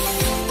tough?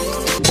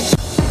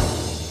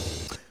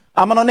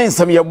 Amano ne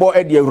nsam ye bo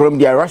edi awrom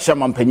dia Russia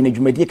mampanyine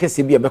dwumadi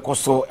kese bi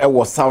ebekoso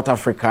ewo South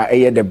Africa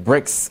the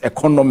BRICS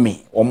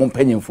economy o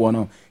mompanyimfo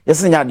no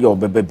yesenya de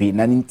obeba bi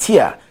na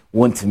ntia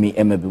wontimi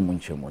emabi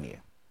munchemone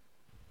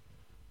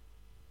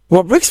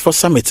Wa BRICS for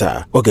summit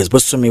August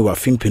bosomi wa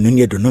fimpenu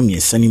ne donomi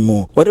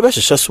ensanimu wode be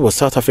hyehyɛ so wɔ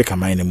South Africa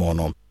man mu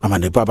no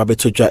amane baba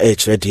betodwa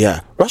kyerɛ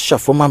dia Russia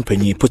for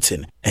mampanyi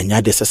Putin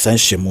enya de sesan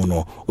hyemu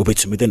no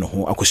obetumi de no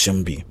ho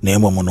akohyem bi na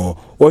emom no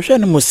wɔhwɛ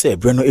no mu sɛ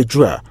bre no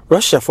edura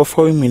Russia for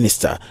foreign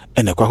minister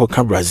ene kwa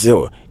hoka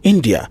Brazil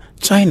India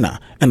China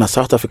and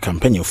South Africa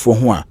mpanyimfo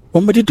ho a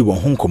wɔmedidi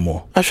wɔn ho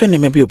nkomo ahwɛ ne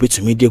mebi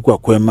obetumi de gu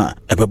akwama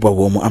ebɛbɔ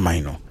wɔn mu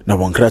aman no na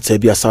wɔn krata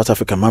bi a South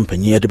Africa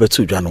mampanyi de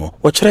betodwa no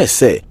wɔkyerɛ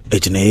sɛ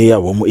egyinaye a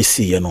wɔn mu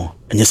esiye no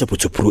enye sɛ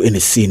potopuru ene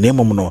si na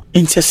emom no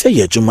ntiase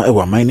yɛ adwuma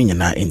ɛwɔ aman no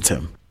nyinaa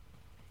intem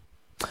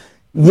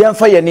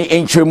Yemfa ye ni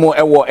entremu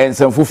ewo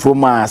ensemfufuro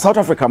ma South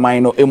Africa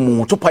man no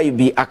emu topai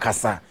bi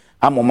akasa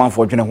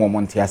amomanfo dwene ho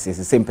monte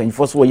asese se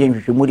mpanyifo so ye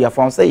nhwehwemu dia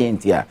fa so ye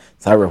ntia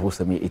sawe ho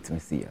sami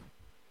etimisi ya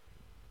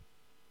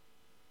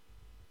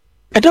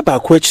Eda ba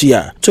kwachi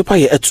a topa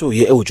ye eto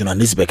ye ewo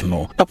Johannesburg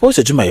no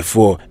apose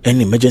jumayefo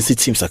any emergency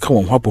teams aka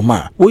won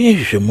hwaboma wo ye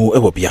hwehwemu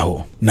ewo bia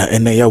ho na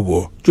ene ya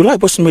wo July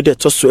bosome de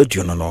toso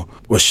aduno no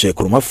wo hye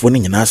kromafo ni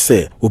nyina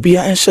se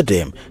obia enhye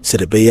dem se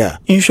de be ya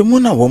nhwehwemu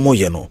na wo mo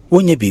ye no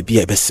wonye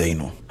bibia ebesei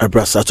no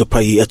abrasa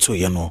topa ye eto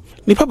ye no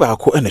nipa ba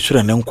ko ene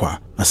hwere ne nkwa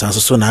na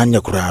sanso na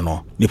anya kura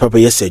no nipa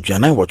be ye se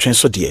aduanan wo twen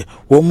so de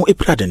wo mo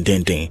epira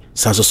dendenden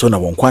sanso na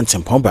won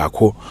kwantempon ba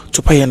ko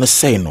topa ye no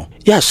sei no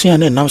ya hye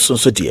na nam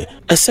so de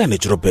ese ne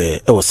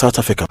jrobe e South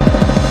Africa.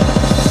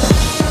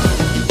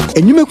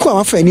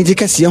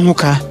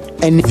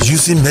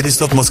 Using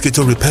Medistop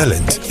mosquito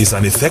repellent is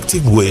an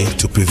effective way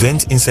to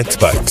prevent insect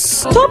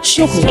bites. Stop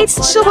shopping.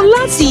 It's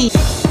chocolate.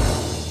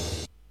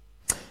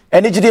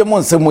 Enijide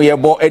monsemu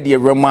yebo edi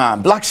rema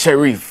Black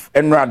Sheriff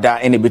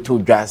enrada ene beto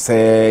dwa se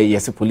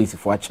yesi police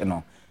fo ache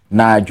no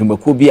na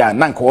dwumako bi a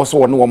nanka wo so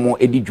wo no wo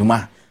edi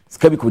dwuma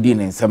skabi kodi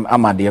ne nsem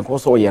amade yanko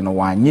so ye no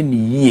wanye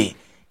ni yie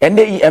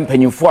ende yi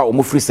empanyimfo a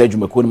wo free sa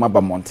dwumako ni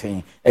maba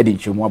mountain edi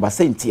nchemu aba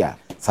sentia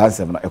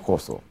sansem no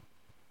ekoso.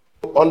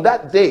 On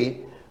that day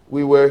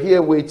we were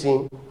here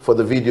waiting for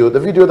the video. The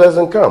video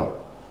doesn't come.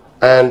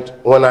 And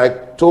when I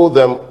told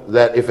them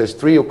that if it's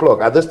 3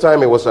 o'clock, at this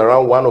time it was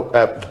around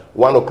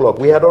 1 o'clock,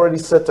 we had already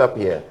set up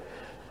here.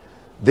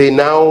 They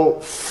now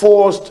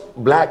forced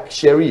Black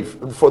Sheriff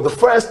for the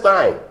first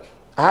time.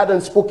 I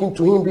hadn't spoken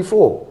to him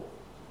before.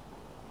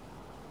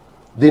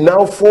 They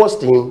now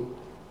forced him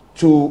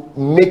to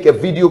make a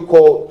video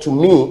call to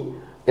me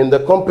in the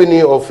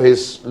company of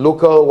his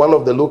one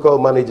of the local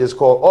managers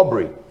called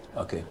Aubrey.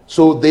 Okay.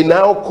 So they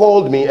now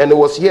called me, and it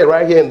was here,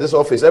 right here in this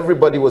office.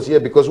 Everybody was here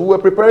because we were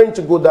preparing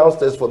to go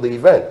downstairs for the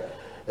event.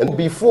 And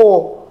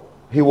before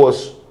he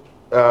was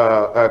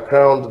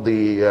crowned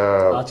the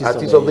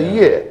Artist of the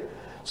Year.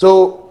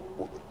 So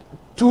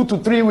 2 to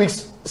 3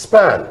 weeks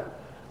span,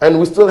 and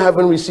we still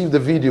haven't received the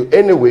video.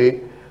 Anyway,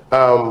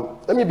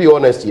 let me be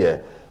honest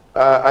here.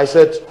 I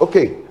said,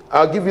 okay,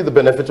 I'll give you the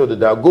benefit of the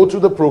doubt. Go to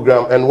the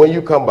program, and when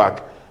you come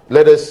back,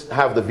 let us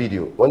have the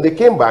video. When they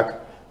came back,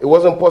 it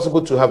wasn't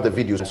possible to have the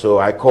video. So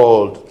I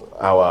called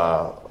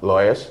our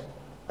lawyers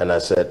and I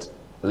said,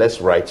 let's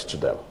write to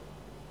them.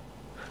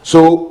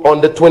 So on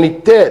the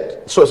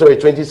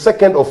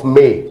 22nd of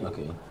May,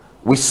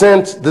 we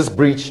sent this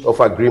breach of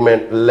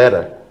agreement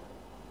letter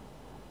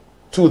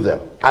to them.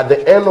 At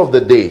the end of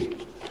the day,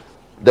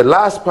 the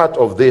last part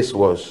of this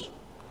was,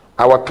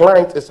 our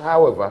client is,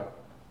 however,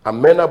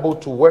 amenable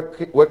to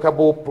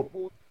workable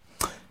proposal.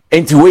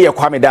 Enti we ya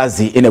kwame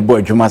dazi ine bo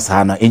adwuma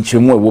saa na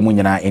enchemu ewo mu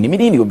nyina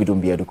enimidi ni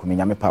obidum bia dokume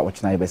nyame pa wo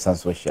china ye besan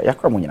so hia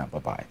yakra mu nyina bye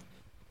bye.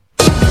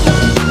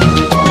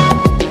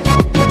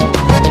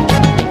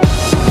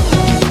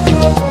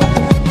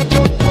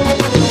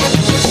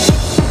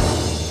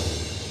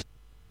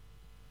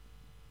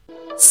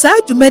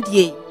 saa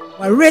dwumadie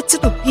wa rate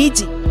to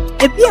PG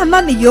ebi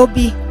anane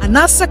yobi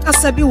anasa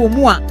kasa bi wo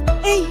mu a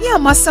ehia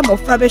masam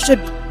ofra behwe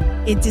bi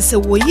enti se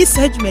wo yi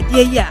saa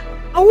dwumadie yi a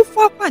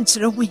awofo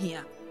akwankyere ho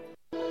hia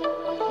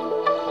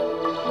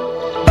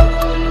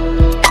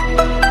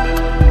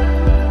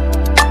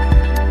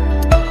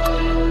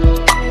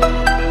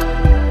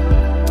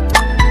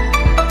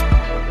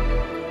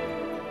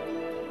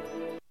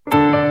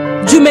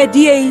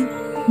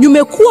dwumadie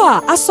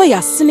Numekua aso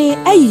yasene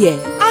eye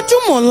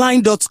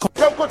adumonline.com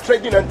Temple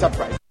Trading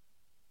Enterprise.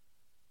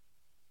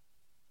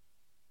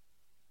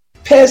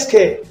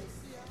 Peske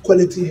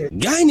quality hair.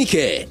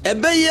 Gainike,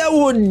 ebeye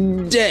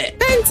wode.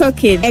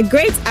 Pentokin, a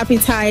great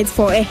appetite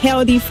for a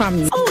healthy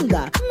family.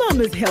 Olga,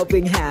 Mama's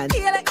helping hand.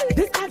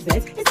 This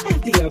advert is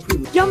FDA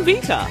approved.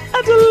 Yumvita,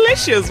 a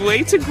delicious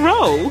way to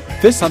grow.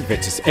 This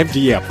advert is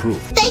FDA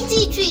approved.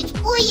 Tasty treat,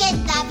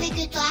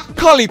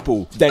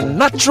 Calipo, the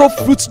natural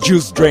fruit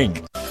juice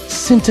drink.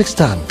 Syntax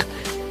tank.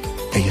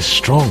 Are you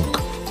strong?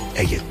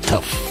 Are you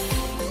tough?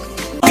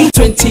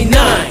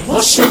 B29,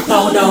 washing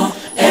powder,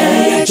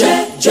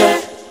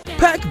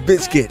 Pack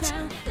biscuits.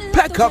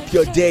 Pack up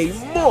your day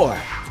more.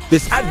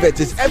 This advert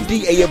is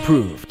FDA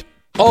approved.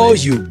 All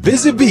you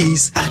busy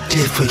bees are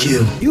there for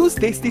you. Use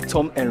Tasty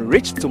Tom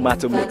enriched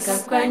tomato mix.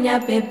 This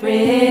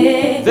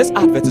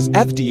advert is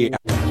FDA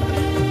approved.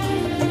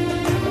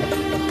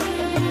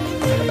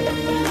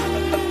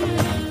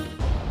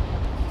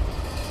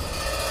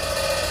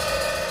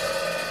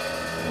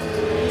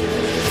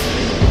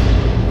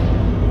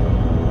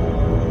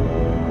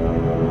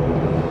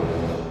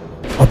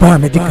 Oba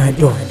medical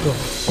door.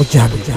 Ojabi.